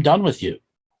like, I'm done with you.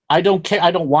 I don't care.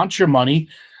 I don't want your money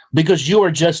because you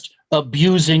are just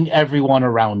abusing everyone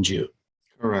around you.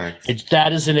 Correct.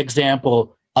 That is an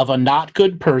example of a not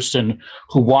good person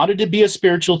who wanted to be a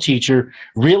spiritual teacher,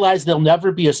 realized they'll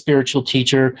never be a spiritual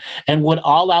teacher, and went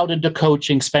all out into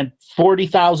coaching, spent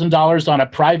 $40,000 on a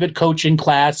private coaching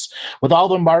class with all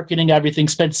the marketing, everything,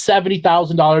 spent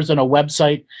 $70,000 on a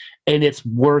website, and it's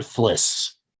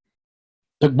worthless.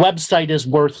 The website is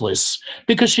worthless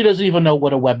because she doesn't even know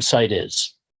what a website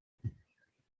is.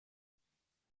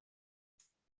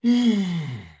 And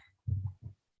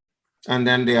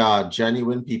then there are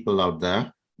genuine people out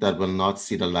there that will not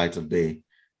see the light of day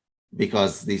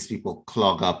because these people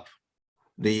clog up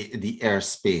the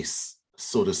airspace,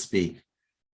 so to speak.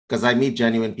 Because I meet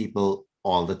genuine people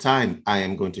all the time. I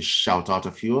am going to shout out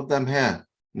a few of them here.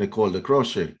 Nicole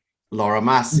DeCroce, Laura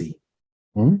Massey,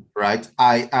 right?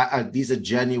 These are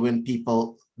genuine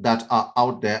people that are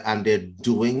out there and they're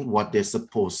doing what they're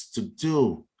supposed to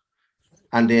do,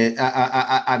 and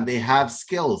they have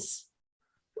skills,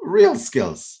 real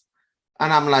skills.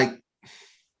 And I'm like,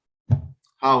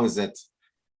 how is it?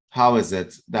 How is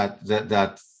it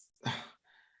that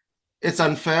it's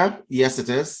unfair? Yes, it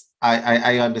is.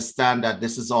 I understand that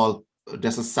this is all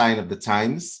just a sign of the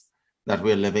times that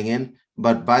we're living in.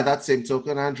 But by that same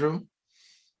token, Andrew,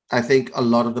 I think a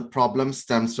lot of the problem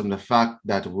stems from the fact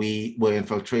that we were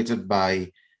infiltrated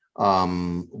by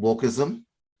wokeism,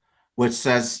 which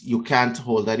says you can't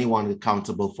hold anyone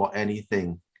accountable for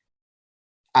anything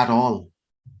at all.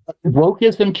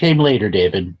 Wokeism came later,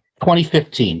 David,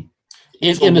 2015.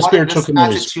 So In the what spiritual this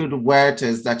community. attitude where it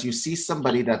is that you see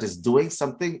somebody that is doing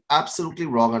something absolutely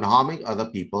wrong and harming other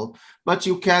people, but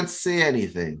you can't say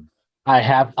anything. I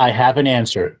have an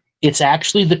answer. It's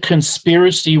actually the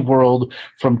conspiracy world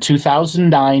from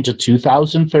 2009 to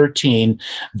 2013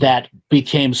 that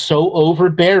became so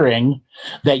overbearing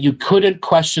that you couldn't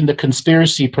question the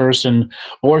conspiracy person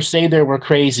or say they were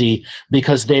crazy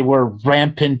because they were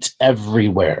rampant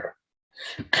everywhere.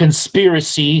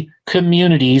 Conspiracy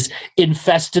communities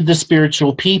infested the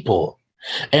spiritual people.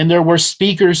 And there were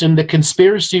speakers in the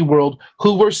conspiracy world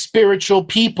who were spiritual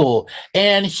people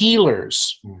and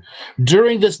healers.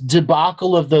 During this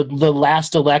debacle of the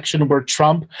last election where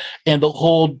Trump and the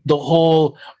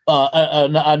whole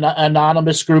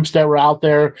anonymous groups that were out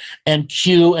there and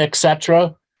Q,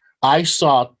 etc., I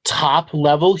saw top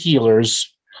level healers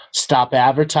stop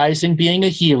advertising being a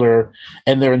healer,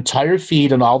 and their entire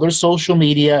feed and all their social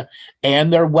media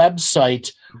and their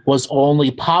website was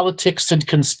only politics and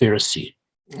conspiracy.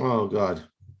 Oh, God.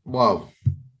 Wow.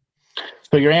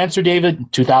 So your answer,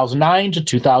 David, 2009 to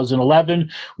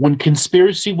 2011, when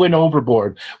conspiracy went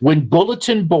overboard, when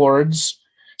bulletin boards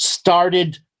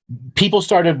people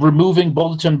started removing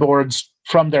bulletin boards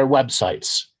from their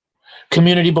websites.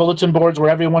 Community bulletin boards where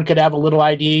everyone could have a little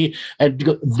ID, and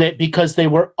because they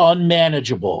were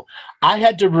unmanageable. I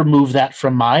had to remove that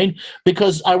from mine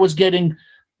because I was getting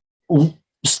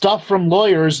stuff from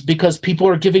lawyers because people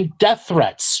are giving death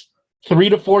threats 3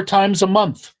 to 4 times a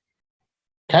month.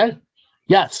 Okay?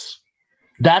 Yes.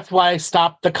 That's why I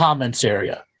stopped the comments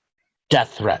area.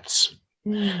 Death threats.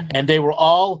 And they were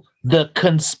all the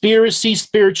conspiracy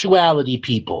spirituality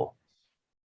people.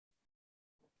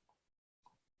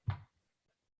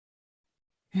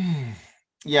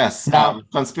 Yes,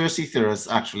 conspiracy theorists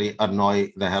actually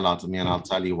annoy the hell out of me, and I'll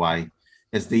tell you why.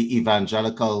 It's the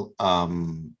evangelical,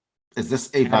 it's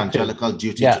this evangelical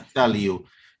duty to tell you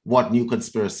what new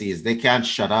conspiracy is. They can't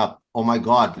shut up. Oh my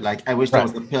God, like I wish there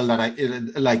was the pill that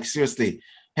like seriously,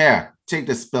 here, take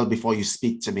this pill before you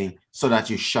speak to me so that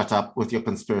you shut up with your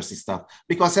conspiracy stuff.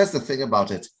 Because here's the thing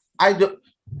about it. I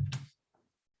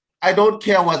don't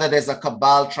care whether there's a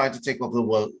cabal trying to take over the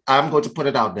world. I'm going to put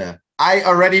it out there. I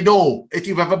already know. If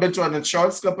you've ever been to an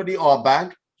insurance company or a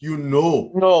bank, you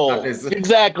know. No,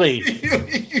 exactly.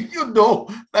 You know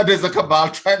that there's a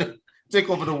cabal trying to take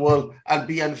over the world and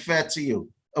be unfair to you.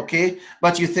 Okay?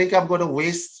 But you think I'm going to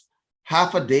waste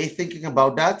half a day thinking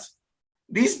about that?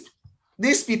 These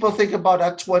people think about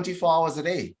that 24 hours a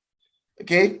day.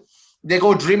 Okay? They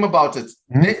go dream about it.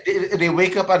 They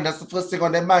wake up and that's the first thing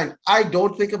on their mind. I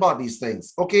don't think about these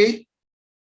things. Okay?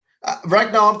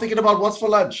 Right now, I'm thinking about what's for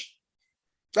lunch.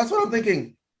 That's what I'm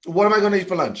thinking. What am I going to eat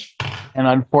for lunch? And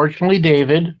unfortunately,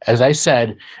 David, as I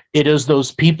said, it is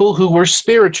those people who were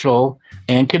spiritual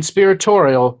and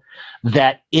conspiratorial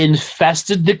that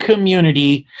infested the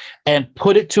community and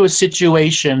put it to a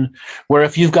situation where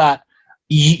if you've got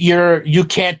you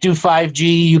can't do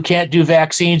 5G, you can't do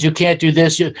vaccines, you can't do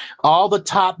this, all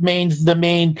the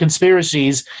main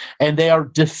conspiracies, and they are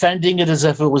defending it as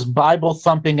if it was Bible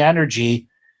thumping energy.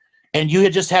 And you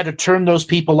had just had to turn those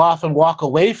people off and walk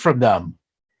away from them.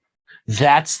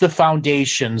 That's the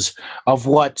foundations of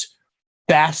what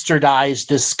bastardized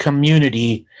this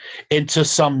community into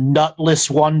some nutless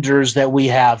wonders that we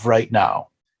have right now.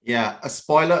 Yeah, a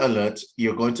spoiler alert,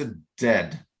 you're going to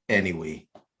dead anyway.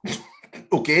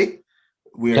 Okay?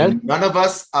 None of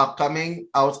us are coming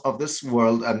out of this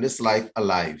world and this life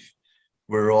alive.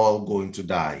 We're all going to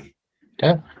die.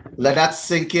 Okay. Let that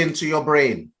sink into your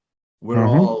brain. We're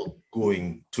all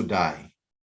going to die.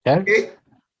 Okay?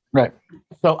 Right.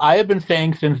 So I have been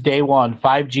saying since day one,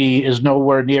 5G is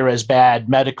nowhere near as bad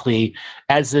medically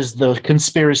as is the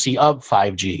conspiracy of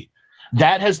 5G.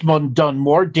 That has done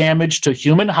more damage to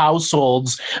human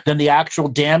households than the actual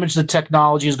damage the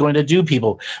technology is going to do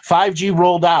people. 5G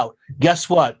rolled out. Guess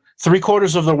what?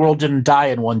 3/4 of the world didn't die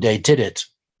in one day, did it?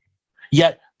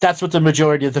 Yet that's what the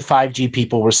majority of the 5G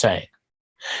people were saying.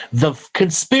 The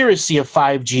conspiracy of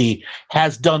 5G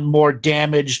has done more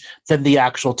damage than the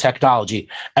actual technology.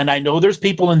 And I know there's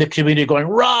people in the community going,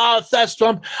 Roth, that's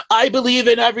Trump. I believe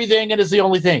in everything and it's the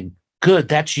only thing. Good,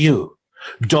 that's you.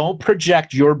 Don't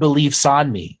project your beliefs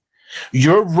on me.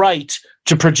 Your right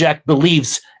to project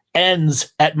beliefs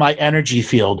ends at my energy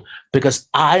field because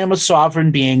I am a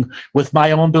sovereign being with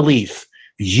my own belief.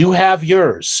 You have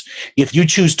yours. If you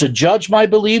choose to judge my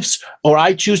beliefs or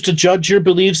I choose to judge your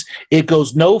beliefs, it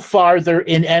goes no farther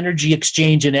in energy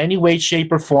exchange in any way,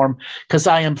 shape, or form because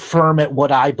I am firm at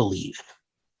what I believe.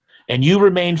 And you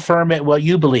remain firm at what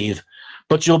you believe,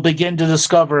 but you'll begin to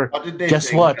discover, What did they guess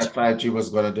think what? that 5G was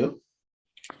going to do?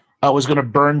 I was going to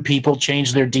burn people,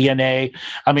 change their DNA.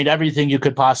 I mean, everything you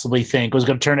could possibly think. It was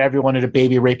going to turn everyone into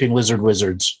baby raping lizard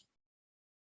wizards.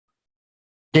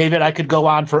 David, I could go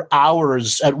on for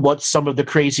hours at what some of the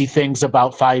crazy things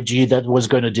about 5G that was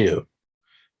going to do.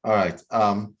 All right.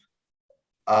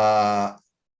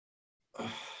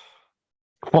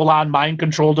 Full on mind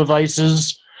control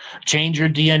devices, change your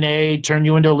DNA, turn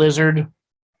you into a lizard.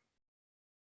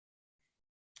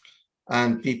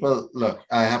 And people, look,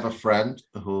 I have a friend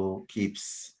who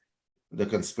keeps the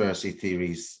conspiracy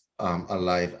theories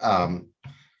alive.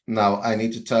 Now, I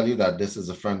need to tell you that this is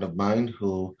a friend of mine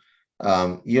who,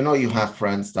 you have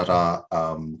friends that are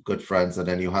good friends, and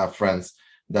then you have friends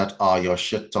that are your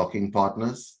shit-talking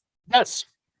partners. Yes.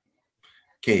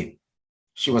 Okay,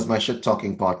 she was my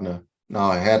shit-talking partner. Now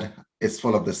my head is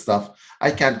full of this stuff.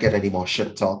 I can't get any more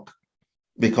shit talk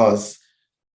because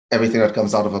everything that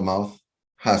comes out of her mouth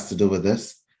has to do with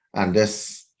this. And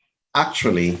this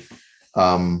actually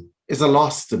is a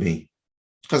loss to me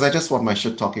because I just want my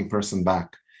shit-talking person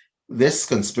back. This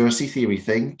conspiracy theory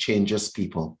thing changes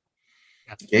people.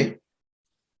 Okay.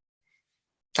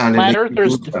 And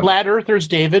flat earthers,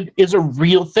 David, is a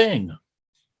real thing.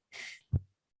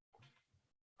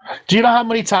 Do you know how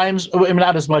many times,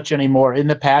 not as much anymore, in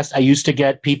the past, I used to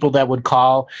get people that would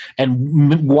call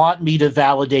and want me to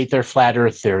validate their flat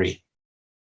earth theory?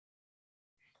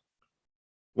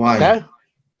 Why? Okay?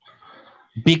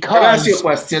 Because can I ask you a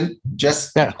question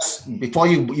just before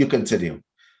you continue?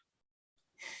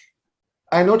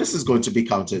 I know this is going to be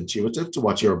counterintuitive to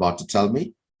what you're about to tell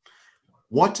me.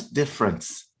 What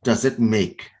difference does it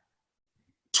make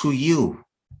to you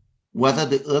whether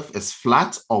the earth is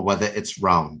flat or whether it's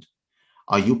round?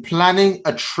 Are you planning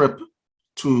a trip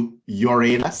to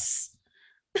Uranus?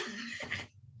 There's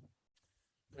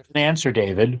an answer,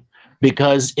 David,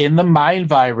 because in the mind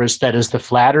virus that is the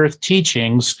flat earth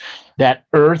teachings, that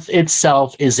earth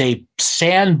itself is a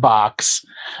sandbox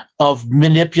of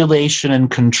manipulation and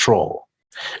control.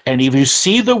 And if you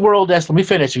see the world as, let me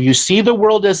finish, if you see the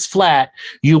world as flat,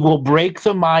 you will break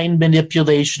the mind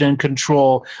manipulation and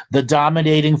control the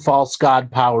dominating false god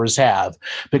powers have.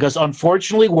 Because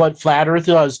unfortunately, what Flat Earth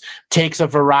does takes a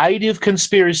variety of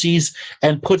conspiracies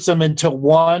and puts them into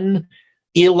one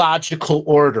illogical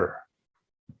order.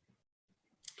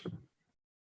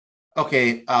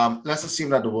 Okay, let's assume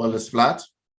that the world is flat.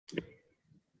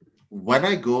 When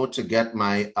I go to get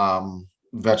my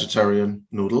vegetarian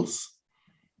noodles,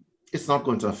 it's not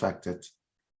going to affect it.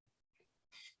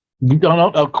 No,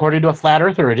 according to a flat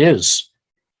earther, it is.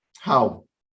 How?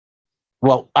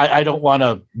 Well, I don't want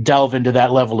to delve into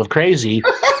that level of crazy,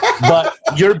 but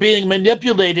you're being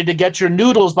manipulated to get your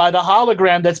noodles by the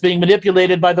hologram that's being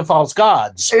manipulated by the false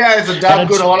gods. Yeah, it's a damn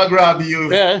good hologram.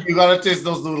 You gotta taste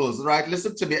those noodles, right?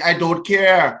 Listen to me. I don't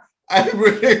care. I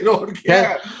really don't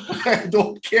care. I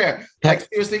don't care. Like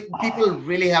seriously, people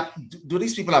really have. Do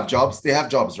these people have jobs? They have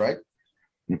jobs, right?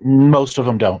 Most of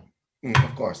them don't.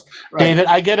 Of course. Right. David,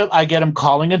 I get them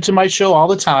calling into my show all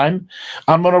the time.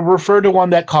 I'm going to refer to one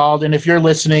that called, and if you're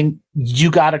listening,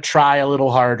 you got to try a little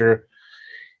harder.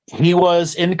 He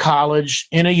was in college,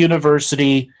 in a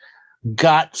university,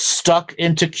 got stuck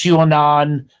into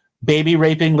QAnon, baby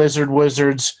raping lizard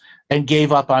wizards, and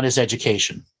gave up on his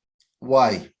education.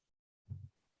 Why?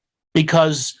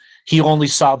 Because he only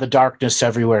saw the darkness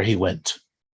everywhere he went.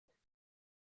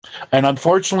 And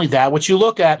unfortunately, that what you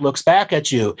look at looks back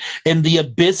at you. In the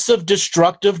abyss of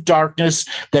destructive darkness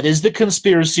that is the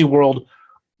conspiracy world,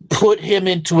 put him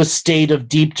into a state of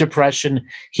deep depression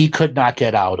he could not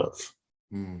get out of.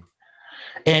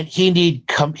 And he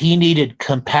needed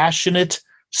compassionate,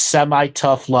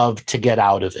 semi-tough love to get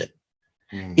out of it.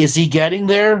 Is he getting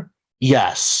there?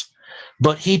 Yes.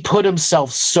 But he put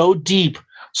himself so deep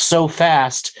so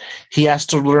fast, he has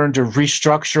to learn to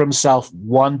restructure himself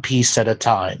one piece at a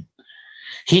time.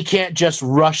 He can't just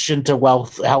rush into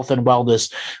health and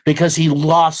wellness because he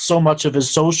lost so much of his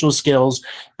social skills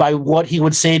by what he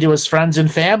would say to his friends and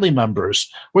family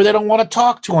members, where they don't want to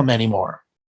talk to him anymore.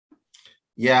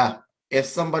 Yeah, if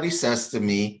somebody says to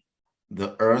me,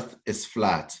 the earth is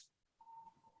flat,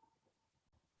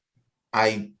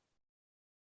 I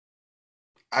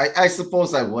I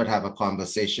suppose I would have a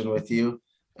conversation with you,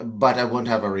 but I wouldn't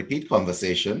have a repeat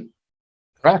conversation.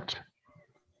 Correct.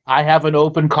 I have an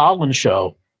open call-in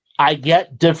show. I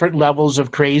get different levels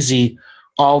of crazy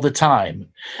all the time.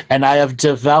 And I have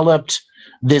developed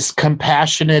this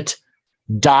compassionate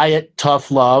diet tough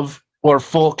love or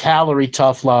full calorie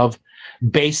tough love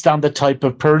based on the type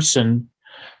of person,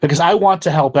 because I want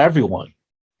to help everyone.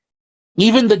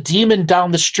 Even the demon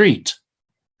down the street.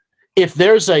 If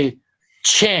there's a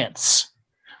chance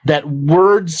that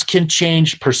words can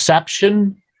change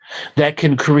perception, that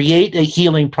can create a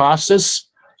healing process,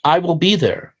 I will be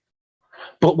there.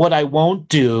 But what I won't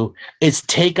do is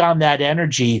take on that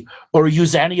energy or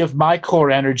use any of my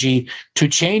core energy to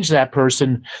change that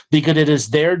person, because it is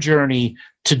their journey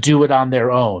to do it on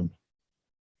their own.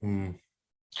 Mm.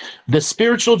 The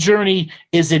spiritual journey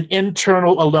is an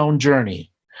internal alone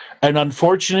journey. And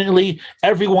unfortunately,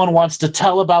 everyone wants to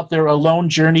tell about their alone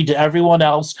journey to everyone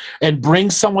else and bring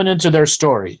someone into their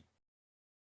story.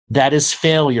 That is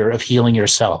failure of healing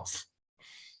yourself.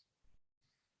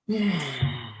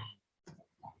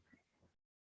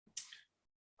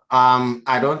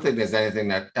 I don't think there's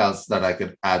anything else that I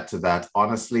could add to that.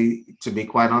 Honestly, to be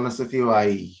quite honest with you,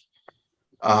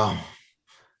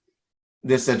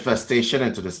 this infestation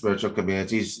into the spiritual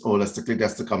communities holistically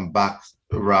gets to come back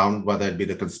around, whether it be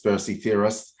the conspiracy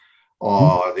theorists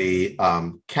or the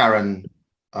Karen,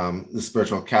 the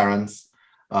spiritual Karens.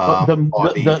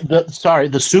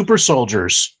 The super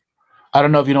soldiers. I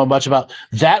don't know if you know much about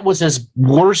that. Was as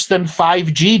worse than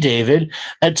 5G, David,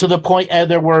 and to the point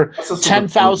there were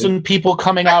 10,000 people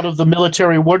coming out of the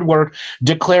military woodwork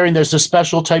declaring there's a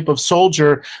special type of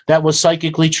soldier that was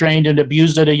psychically trained and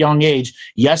abused at a young age.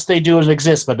 Yes, they do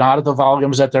exist, but not at the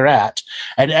volumes that they're at.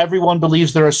 And everyone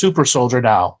believes they're a super soldier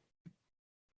now.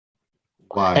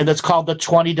 Why? And that's called the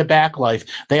 20 to back life.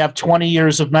 They have 20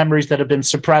 years of memories that have been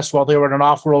suppressed while they were an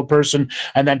off-world person,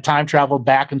 and then time traveled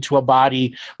back into a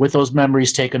body with those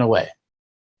memories taken away.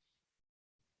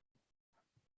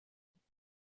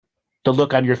 The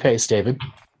look on your face, David.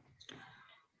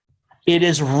 It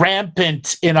is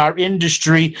rampant in our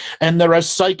industry, and there are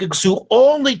psychics who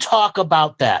only talk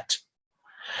about that.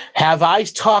 Have I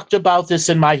talked about this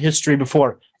in my history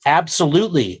before?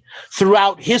 Absolutely.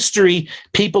 Throughout history,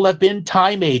 people have been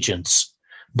time agents,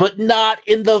 but not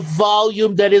in the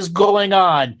volume that is going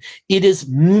on. It is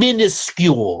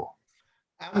minuscule.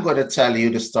 I'm going to tell you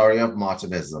the story of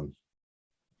Martinism.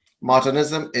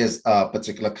 Martinism is a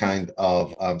particular kind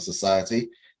of society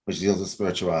which deals with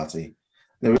spirituality.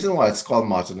 The reason why it's called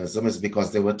Martinism is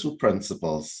because there were two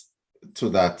principles to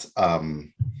that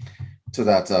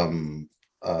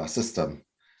system.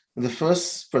 The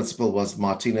first principle was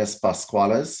Martinez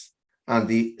Pasquales, and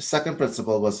the second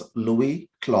principle was Louis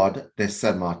Claude de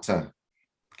Saint-Martin.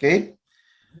 Okay,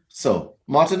 so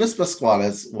Martinez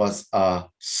Pasquales was a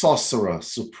sorcerer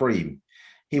supreme.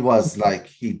 He was like,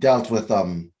 he dealt with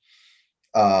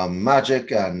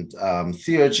magic and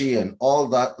theurgy and all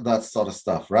that sort of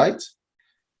stuff, right?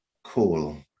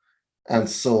 Cool. And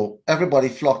so everybody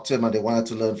flocked to him and they wanted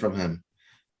to learn from him.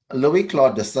 Louis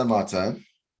Claude de Saint-Martin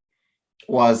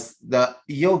was the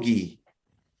yogi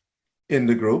in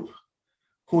the group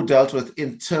who dealt with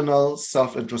internal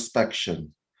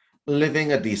self-introspection,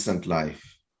 living a decent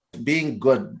life, being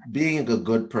good, being a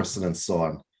good person, and so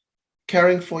on.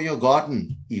 Caring for your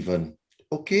garden, even.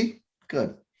 Okay,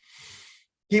 good.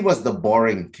 He was the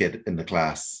boring kid in the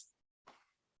class.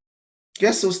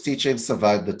 Guess whose teaching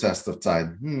survived the test of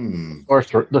time?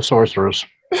 The sorcerers.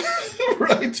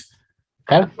 Right.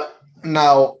 Okay.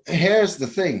 Now, here's the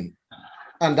thing.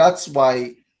 And that's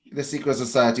why the secret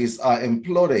societies are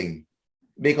imploding,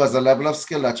 because the level of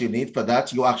skill that you need for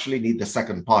that, you actually need the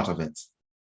second part of it.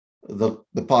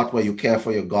 The part where you care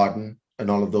for your garden and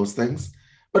all of those things.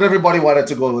 But everybody wanted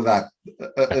to go with that,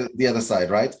 the other side,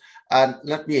 right? And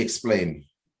let me explain.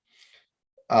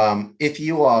 If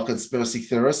you are a conspiracy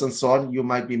theorist and so on, you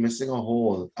might be missing a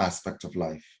whole aspect of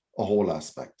life, a whole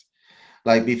aspect.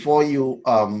 Like before you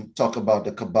talk about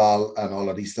the cabal and all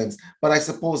of these things, but I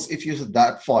suppose if you're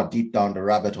that far deep down the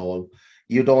rabbit hole,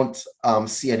 you don't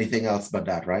see anything else but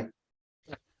that, right?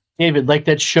 David, like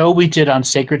that show we did on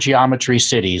Sacred Geometry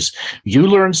Cities, you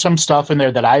learned some stuff in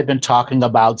there that I've been talking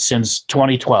about since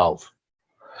 2012.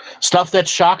 Stuff that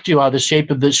shocked you, how the shape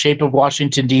of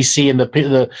Washington, D.C. and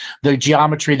the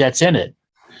geometry that's in it.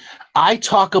 I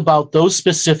talk about those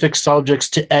specific subjects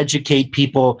to educate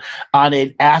people on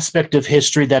an aspect of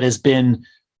history that has been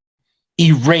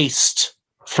erased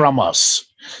from us.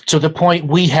 to the point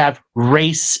we have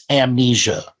race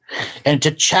amnesia. And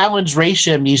to challenge race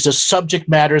amnesia, subject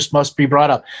matters must be brought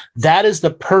up. That is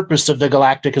the purpose of the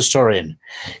Galactic Historian.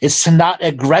 It's to not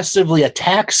aggressively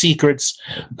attack secrets,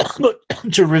 but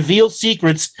to reveal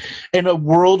secrets in a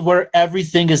world where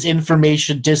everything is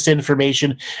information,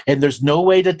 disinformation, and there's no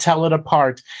way to tell it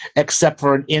apart except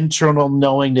for an internal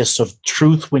knowingness of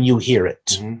truth when you hear it.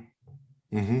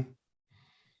 Mm-hmm. Mm-hmm.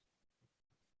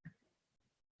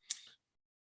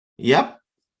 Yep.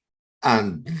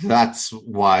 And that's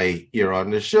why you're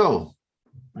on the show,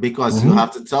 because you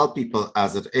have to tell people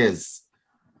as it is.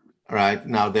 Right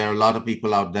now, there are a lot of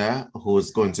people out there who's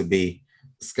going to be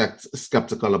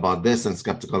skeptical about this and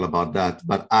skeptical about that.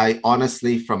 But I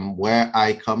honestly, from where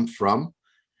I come from,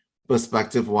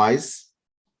 perspective-wise,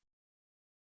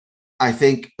 I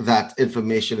think that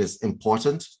information is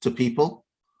important to people.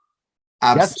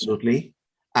 Absolutely. Yes.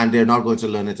 And they're not going to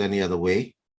learn it any other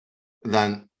way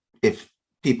than if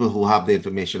people who have the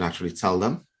information actually tell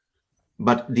them.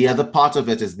 But the other part of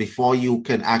it is, before you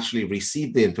can actually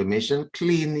receive the information,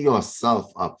 clean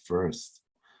yourself up first,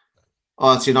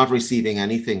 or else you're not receiving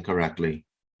anything correctly.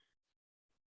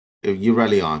 You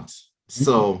really aren't.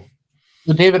 So,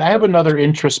 David, I have another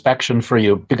introspection for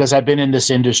you, because I've been in this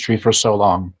industry for so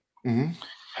long.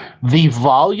 The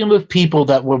volume of people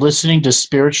that were listening to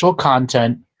spiritual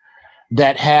content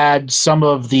that had some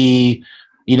of the,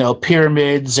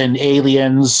 pyramids and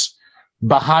aliens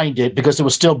behind it, because it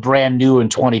was still brand new in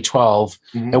 2012.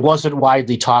 It wasn't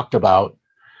widely talked about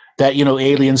that,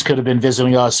 aliens could have been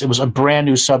visiting us. It was a brand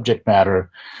new subject matter.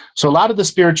 So a lot of the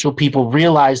spiritual people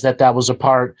realized that that was a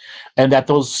part, and that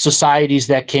those societies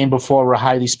that came before were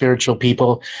highly spiritual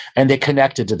people, and they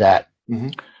connected to that.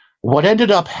 What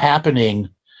ended up happening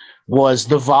was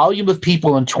the volume of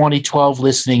people in 2012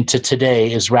 listening to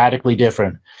today is radically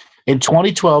different. In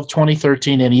 2012,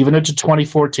 2013, and even into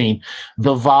 2014,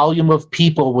 the volume of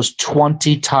people was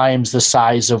 20 times the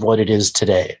size of what it is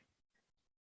today.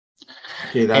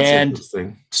 Okay, that's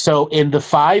interesting. So in the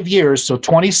 5 years, so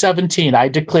 2017, I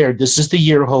declared this is the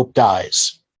year hope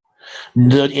dies.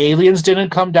 The aliens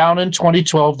didn't come down in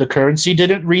 2012. The currency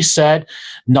didn't reset.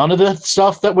 None of the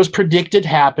stuff that was predicted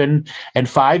happened. And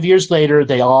 5 years later,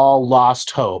 they all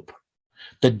lost hope.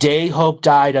 The day hope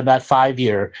died on that 5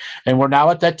 year, and we're now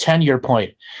at that 10-year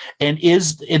point. And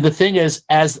the thing is,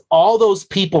 as all those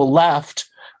people left,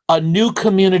 a new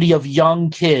community of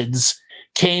young kids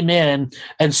came in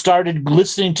and started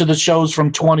listening to the shows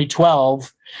from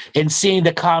 2012 and seeing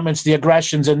the comments, the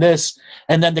aggressions, and this.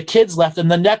 And then the kids left, and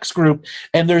the next group,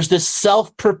 and there's this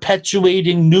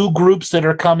self-perpetuating new groups that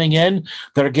are coming in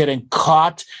that are getting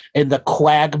caught in the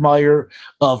quagmire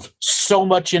of so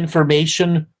much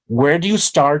information. Where do you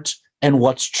start, and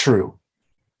what's true?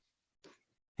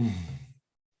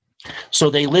 So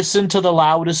they listen to the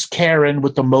loudest Karen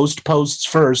with the most posts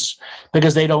first,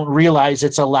 because they don't realize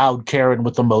it's a loud Karen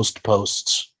with the most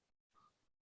posts.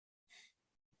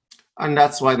 And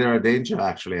that's why they're a danger,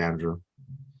 actually, Andrew.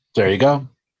 There you go.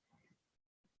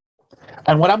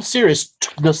 And when I'm serious,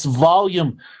 this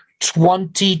volume,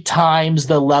 20 times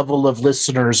the level of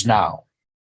listeners now.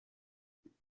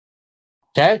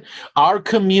 Okay? Our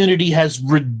community has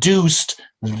reduced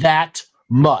that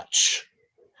much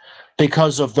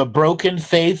because of the broken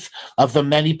faith of the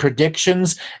many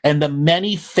predictions and the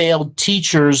many failed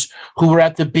teachers who were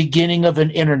at the beginning of an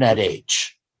internet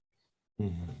age.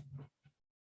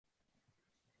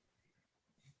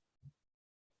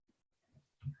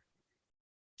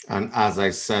 And as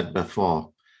I said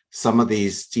before, some of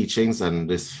these teachings and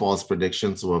these false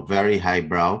predictions were very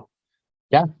highbrow.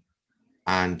 Yeah.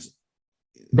 And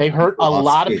they hurt a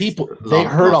lot of people. They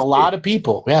hurt a lot of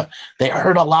people. Yeah. They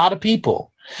hurt a lot of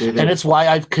people. And it's why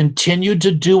I've continued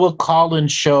to do a call-in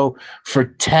show for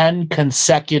 10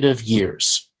 consecutive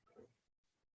years.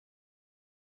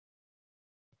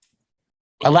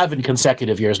 11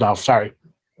 consecutive years now, sorry.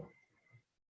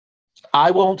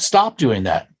 I won't stop doing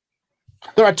that.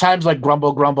 There are times like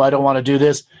grumble, I don't want to do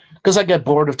this, because I get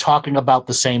bored of talking about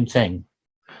the same thing.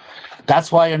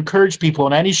 That's why I encourage people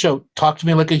in any show, talk to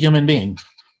me like a human being.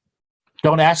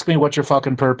 Don't ask me what your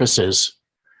fucking purpose is.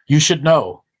 You should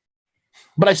know.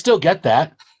 But I still get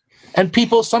that. And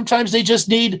people, sometimes they just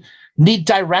need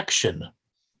direction.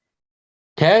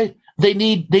 Okay? They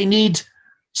need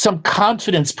some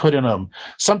confidence put in them.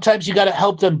 Sometimes you got to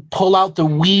help them pull out the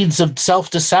weeds of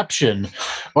self-deception,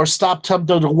 or stop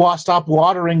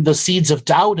watering the seeds of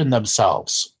doubt in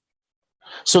themselves,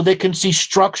 so they can see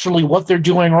structurally what they're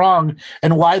doing wrong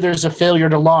and why there's a failure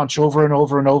to launch over and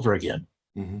over and over again.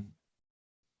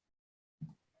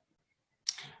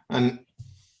 And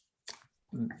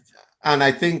And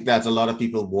I think that a lot of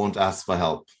people won't ask for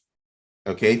help.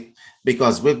 Okay,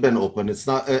 because we've been open. It's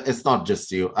not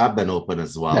just you. I've been open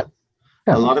as well. Yeah.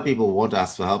 Yeah. A lot of people won't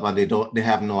ask for help, and they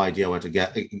have no idea where to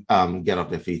get off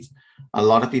their feet. A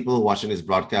lot of people watching this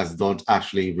broadcast don't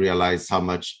actually realize how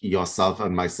much yourself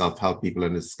and myself help people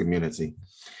in this community.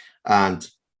 And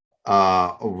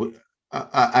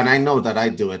and I know that I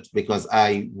do it because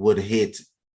I would hate,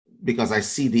 because I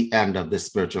see the end of this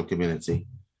spiritual community.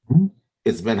 Mhm.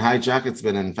 It's been hijacked, it's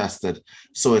been infested.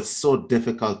 So it's so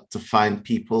difficult to find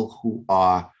people who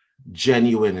are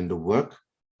genuine in the work.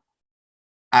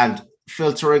 And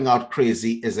filtering out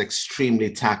crazy is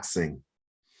extremely taxing.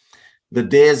 The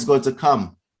day is going to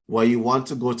come where you want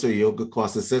to go to a yoga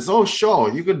course and says, oh,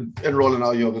 sure, you could enroll in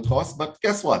our yoga course, but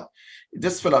guess what?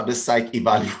 Just fill out this psych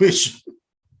evaluation.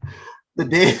 The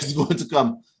day is going to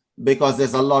come, because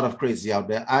there's a lot of crazy out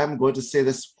there. I'm going to say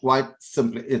this quite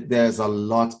simply. There's a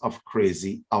lot of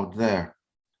crazy out there.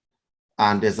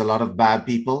 And there's a lot of bad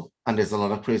people, and there's a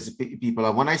lot of crazy people.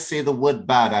 And when I say the word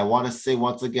bad, I want to say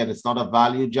once again, it's not a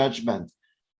value judgment.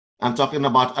 I'm talking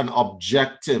about an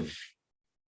objective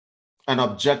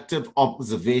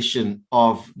observation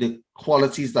of the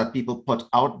qualities that people put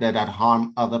out there that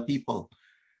harm other people.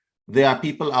 There are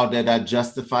people out there that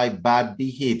justify bad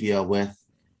behavior with,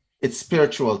 it's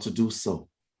spiritual to do so.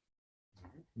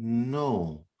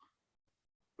 No.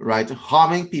 Right?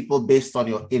 Harming people based on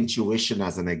your intuition,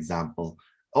 as an example.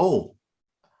 Oh,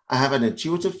 I have an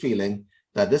intuitive feeling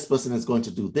that this person is going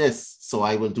to do this, so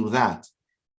I will do that,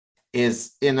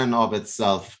 is in and of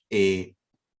itself a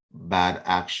bad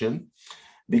action,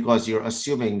 because you're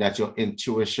assuming that your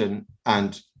intuition,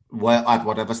 and at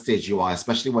whatever stage you are,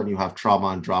 especially when you have trauma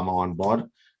and drama on board,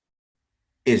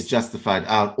 is justified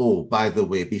out. Oh, by the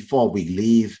way, before we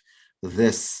leave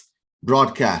this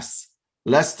broadcast,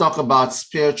 let's talk about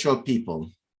spiritual people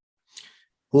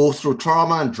who, through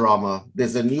trauma and drama,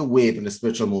 there's a new wave in the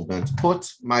spiritual movement.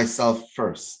 Put myself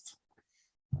first.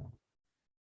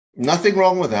 Nothing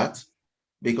wrong with that,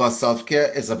 because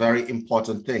self-care is a very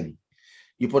important thing.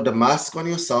 You put the mask on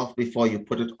yourself before you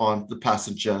put it on the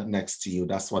passenger next to you.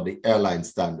 That's what the airline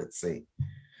standards say.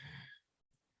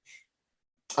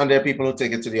 And there are people who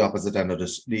take it to the opposite end of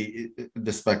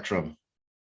the spectrum.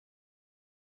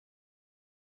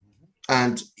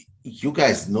 And you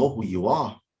guys know who you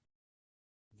are.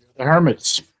 The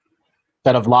hermits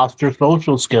that have lost their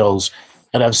social skills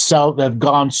and have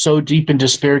gone so deep into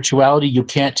spirituality, you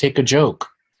can't take a joke.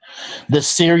 The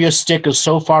serious stick is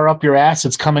so far up your ass,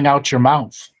 it's coming out your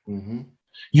mouth. Mm-hmm.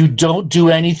 You don't do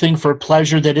anything for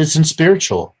pleasure that isn't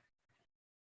spiritual.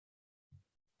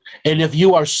 And if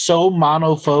you are so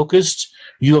mono-focused,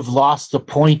 you have lost the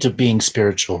point of being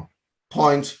spiritual.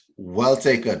 Point well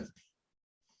taken.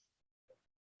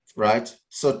 Right?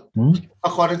 So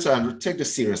according to Andrew, take the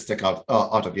serious stick out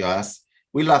of your ass.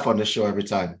 We laugh on the show every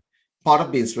time. Part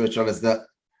of being spiritual is that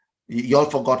y'all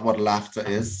forgot what laughter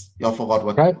is. Y'all forgot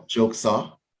what jokes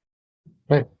are.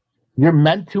 Right. You're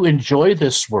meant to enjoy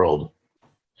this world.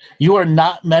 You are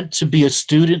not meant to be a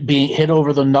student being hit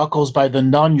over the knuckles by the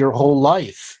nun your whole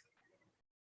life.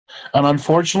 And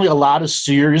unfortunately, a lot of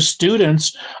serious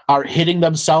students are hitting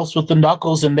themselves with the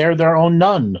knuckles, and they're their own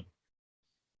nun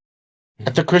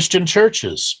at the Christian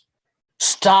churches.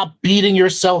 Stop beating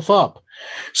yourself up.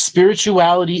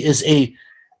 Spirituality is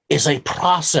a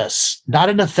process, not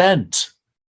an event.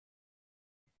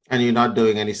 And you're not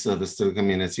doing any service to the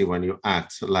community when you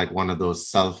act like one of those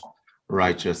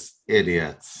self-righteous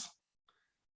idiots.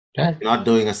 Okay. You're not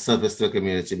doing a service to the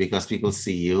community because people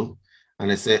see you and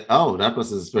they say, oh, that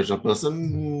person's a spiritual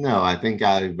person. No, I think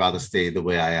I'd rather stay the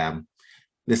way I am.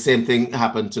 The same thing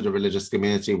happened to the religious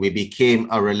community. We became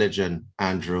a religion,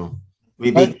 Andrew.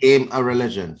 We became a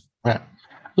religion. Right.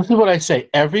 This is what I say.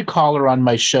 Every caller on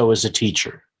my show is a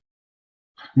teacher,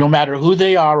 no matter who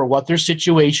they are or what their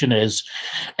situation is.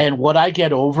 And what I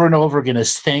get over and over again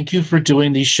is, thank you for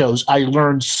doing these shows. I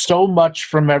learned so much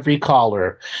from every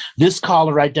caller. This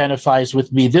caller identifies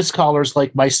with me. This caller is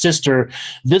like my sister.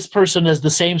 This person has the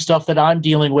same stuff that I'm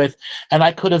dealing with, and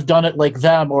I could have done it like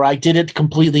them, or I did it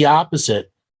completely opposite.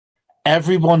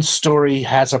 Everyone's story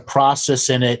has a process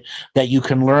in it that you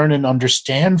can learn and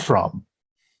understand from.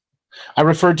 I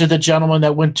referred to the gentleman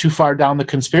that went too far down the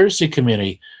conspiracy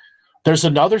community. There's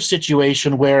another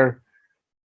situation where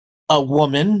a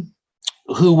woman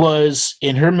who was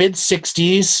in her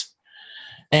mid-60s,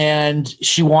 and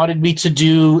she wanted me to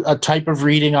do a type of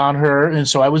reading on her, and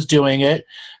so I was doing it.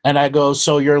 And I go,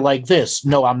 so you're like this?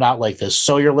 No, I'm not like this.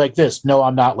 So you're like this? No,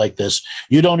 I'm not like this.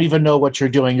 You don't even know what you're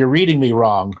doing. You're reading me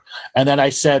wrong. And then I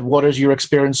said, what is your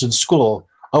experience in school?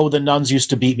 Oh, the nuns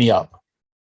used to beat me up.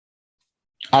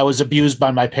 I was abused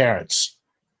by my parents.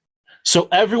 So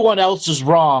everyone else is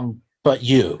wrong but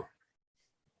you.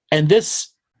 And this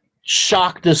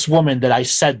shocked this woman that I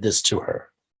said this to her.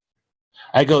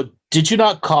 I go, did you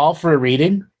not call for a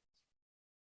reading?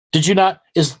 Did you not?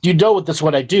 You know what that's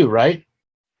what I do, right?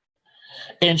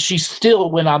 And she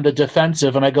still went on the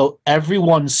defensive. And I go,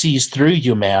 everyone sees through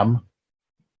you, ma'am.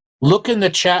 Look in the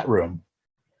chat room.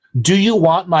 Do you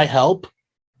want my help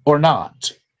or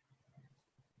not?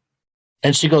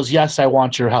 And she goes, yes, I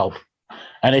want your help.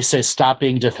 And I say, stop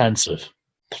being defensive.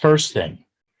 First thing,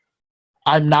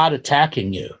 I'm not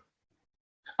attacking you.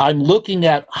 I'm looking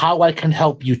at how I can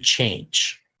help you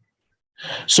change.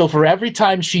 So for every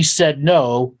time she said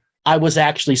no, I was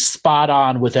actually spot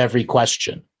on with every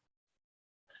question.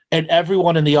 And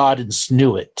everyone in the audience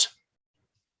knew it.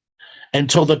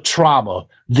 Until the trauma,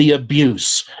 the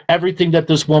abuse, everything that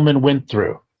this woman went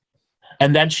through.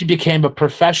 And then she became a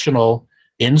professional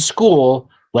in school,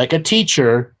 like a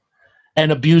teacher,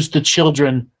 and abused the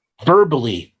children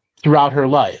verbally throughout her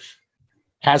life.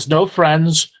 Has no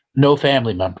friends, no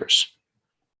family members.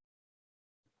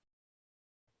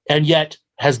 And yet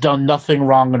has done nothing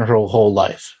wrong in her whole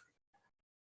life.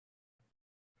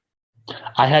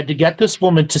 I had to get this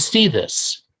woman to see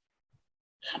this,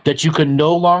 that you can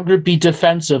no longer be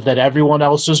defensive that everyone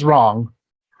else is wrong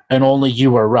and only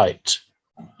you are right.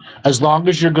 As long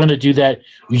as you're going to do that,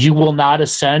 you will not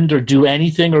ascend or do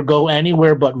anything or go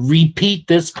anywhere but repeat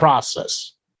this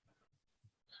process.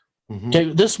 Mm-hmm. Okay,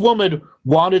 this woman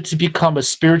wanted to become a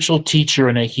spiritual teacher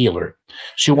and a healer.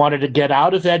 She wanted to get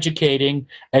out of educating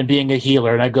and being a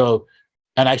healer.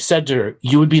 And I said to her,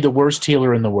 you would be the worst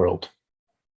healer in the world.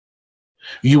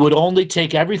 You would only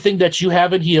take everything that you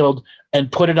haven't healed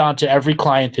and put it onto every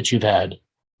client that you've had.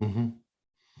 Mm-hmm.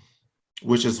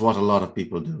 Which is what a lot of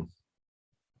people do.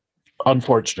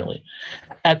 Unfortunately.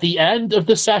 At the end of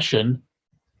the session,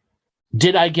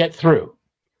 did I get through?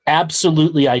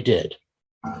 Absolutely, I did.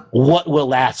 What will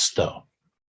last, though?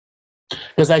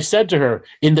 Because I said to her,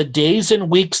 in the days and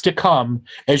weeks to come,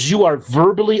 as you are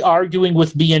verbally arguing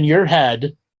with me in your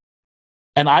head,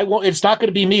 and it's not going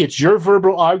to be me, it's your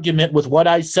verbal argument with what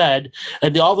I said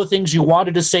and all the things you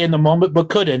wanted to say in the moment but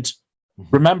couldn't.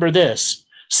 Remember this,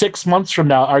 6 months from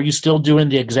now, are you still doing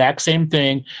the exact same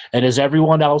thing and is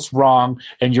everyone else wrong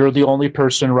and you're the only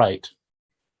person right?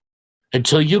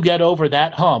 Until you get over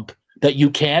that hump that you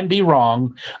can be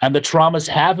wrong and the traumas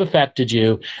have affected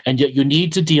you and yet you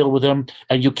need to deal with them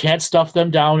and you can't stuff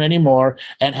them down anymore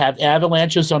and have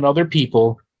avalanches on other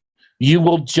people, you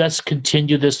will just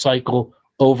continue this cycle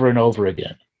over and over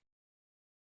again.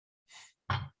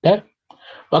 Okay?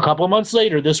 A couple of months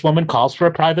later, this woman calls for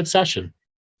a private session.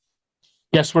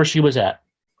 Guess where she was at?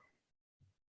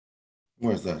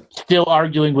 Where's that? Still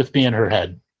arguing with me in her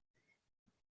head.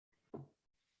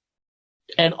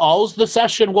 And all the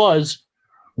session was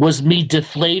me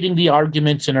deflating the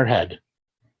arguments in her head.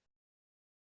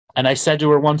 And I said to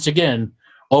her once again,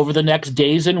 over the next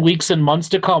days and weeks and months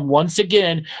to come, once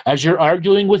again, as you're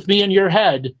arguing with me in your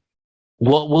head,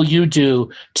 what will you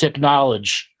do to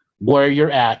acknowledge where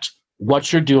you're at,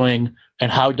 what you're doing,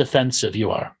 and how defensive you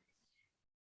are?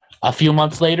 A few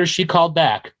months later, she called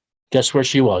back. Guess where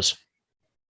she was?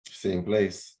 Same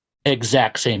place.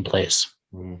 Exact same place.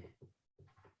 Mm.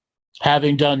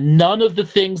 Having done none of the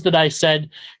things that I said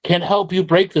can help you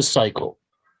break this cycle.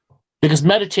 Because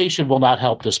meditation will not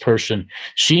help this person.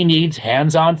 She needs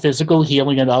hands-on physical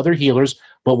healing and other healers,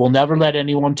 but will never let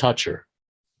anyone touch her.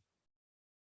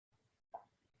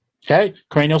 Okay,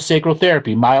 craniosacral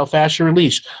therapy, myofascial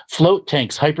release, float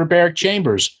tanks, hyperbaric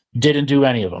chambers, didn't do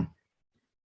any of them.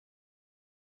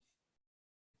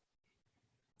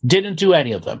 Didn't do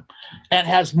any of them, and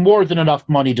has more than enough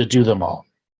money to do them all.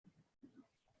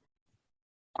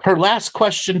 Her last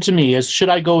question to me is, should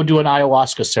I go do an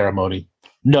ayahuasca ceremony?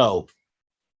 No.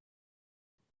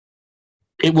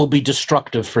 It will be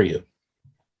destructive for you.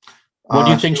 What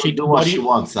do you think she do? What she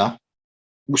wants, huh?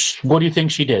 What do you think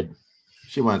she did?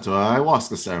 She went to an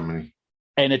ayahuasca ceremony.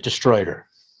 And it destroyed her.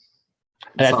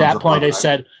 And at that point, I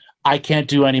said, I can't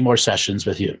do any more sessions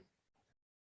with you.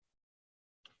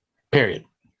 Period.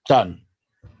 Done.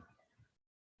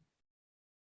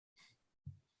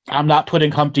 I'm not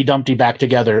putting Humpty Dumpty back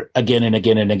together again and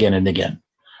again and again and again.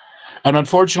 And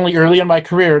unfortunately, early in my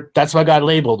career, that's what I got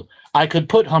labeled. I could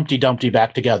put Humpty Dumpty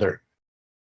back together.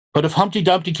 But if Humpty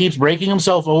Dumpty keeps breaking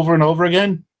himself over and over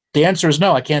again, the answer is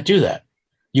no, I can't do that.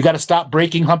 You got to stop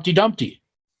breaking Humpty Dumpty.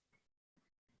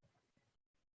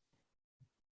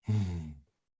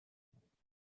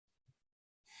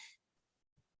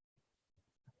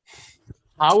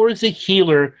 How is a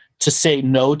healer to say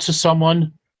no to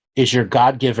someone is your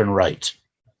God-given right.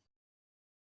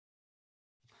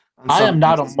 And I am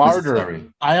not sometimes a it's martyr.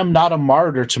 necessary. I am not a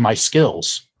martyr to my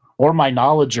skills or my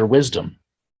knowledge or wisdom.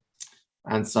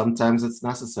 And sometimes it's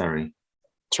necessary.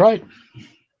 That's right.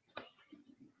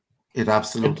 It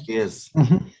absolutely is.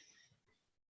 Mhm.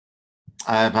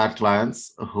 I have had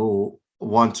clients who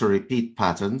want to repeat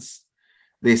patterns.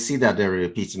 They see that they're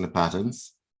repeating the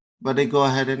patterns, but they go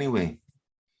ahead anyway.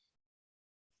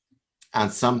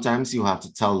 And sometimes you have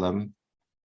to tell them,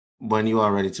 when you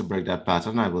are ready to break that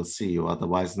pattern, I will see you.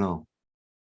 Otherwise, no.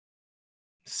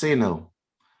 Say no.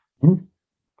 Mhm.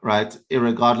 Right?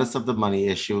 Irregardless of the money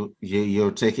issue,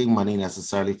 you're taking money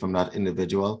necessarily from that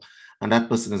individual, and that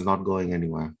person is not going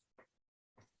anywhere.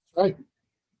 Right.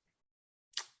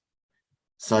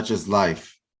 Such is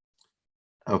life.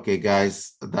 Okay,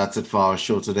 guys, that's it for our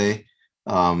show today.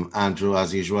 Andrew,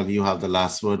 as usual, you have the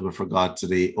last word with regard to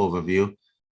the overview.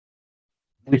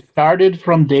 We started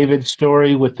from David's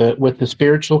story with the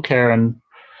spiritual Karen,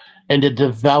 and it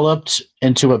developed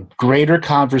into a greater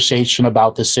conversation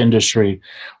about this industry,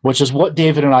 which is what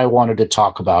David and I wanted to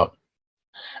talk about.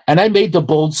 And I made the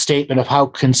bold statement of how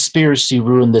conspiracy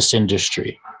ruined this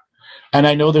industry. And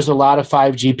I know there's a lot of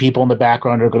 5G people in the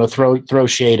background who are going to throw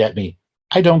shade at me.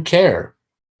 I don't care.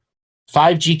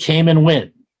 5G came and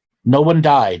went. No one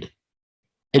died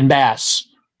in mass.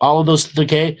 All of those,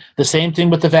 okay? The same thing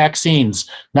with the vaccines.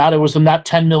 Now there was not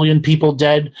 10 million people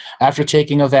dead after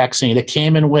taking a vaccine. It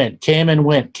came and went, came and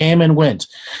went, came and went.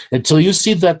 Until you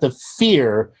see that the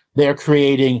fear they're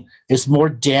creating is more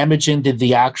damaging than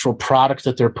the actual product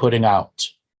that they're putting out.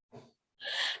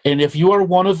 And if you are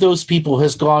one of those people who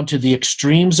has gone to the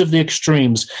extremes of the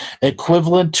extremes,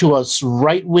 equivalent to a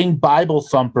right-wing Bible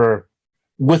thumper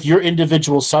with your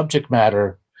individual subject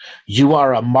matter, you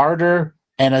are a martyr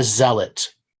and a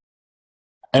zealot.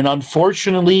 And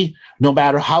unfortunately, no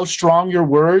matter how strong your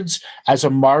words, as a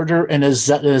martyr and a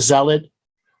zealot,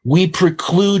 we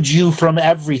preclude you from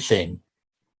everything.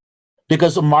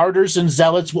 Because the martyrs and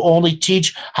zealots will only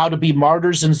teach how to be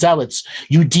martyrs and zealots.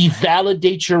 You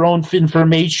devalidate your own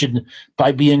information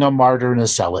by being a martyr and a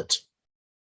zealot.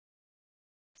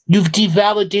 You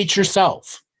devalidate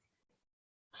yourself.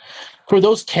 For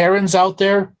those Karens out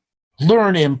there,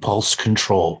 learn impulse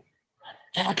control.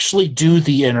 Actually do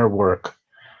the inner work.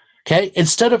 Okay?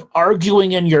 Instead of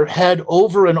arguing in your head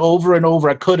over and over and over,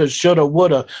 I coulda, shoulda,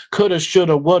 woulda, coulda,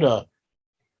 shoulda, woulda,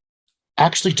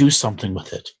 actually do something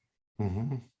with it.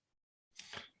 Mm-hmm.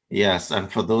 Yes,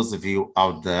 and for those of you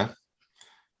out there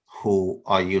who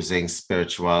are using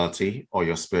spirituality or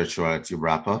your spirituality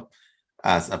wrapper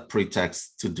as a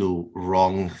pretext to do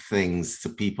wrong things to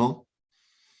people,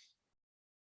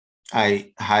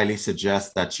 I highly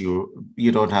suggest that you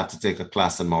don't have to take a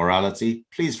class in morality.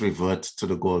 Please revert to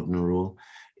the golden rule.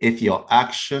 If your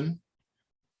action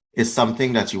is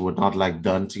something that you would not like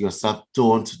done to yourself,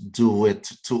 don't do it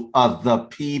to other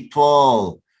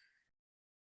people.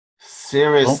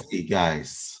 Seriously,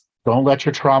 guys. Don't let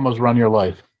your traumas run your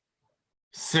life.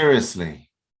 Seriously.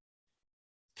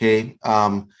 Okay.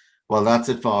 Well, that's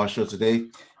it for our show today.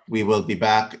 We will be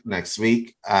back next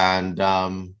week, and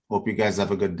hope you guys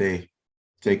have a good day.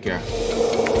 Take care.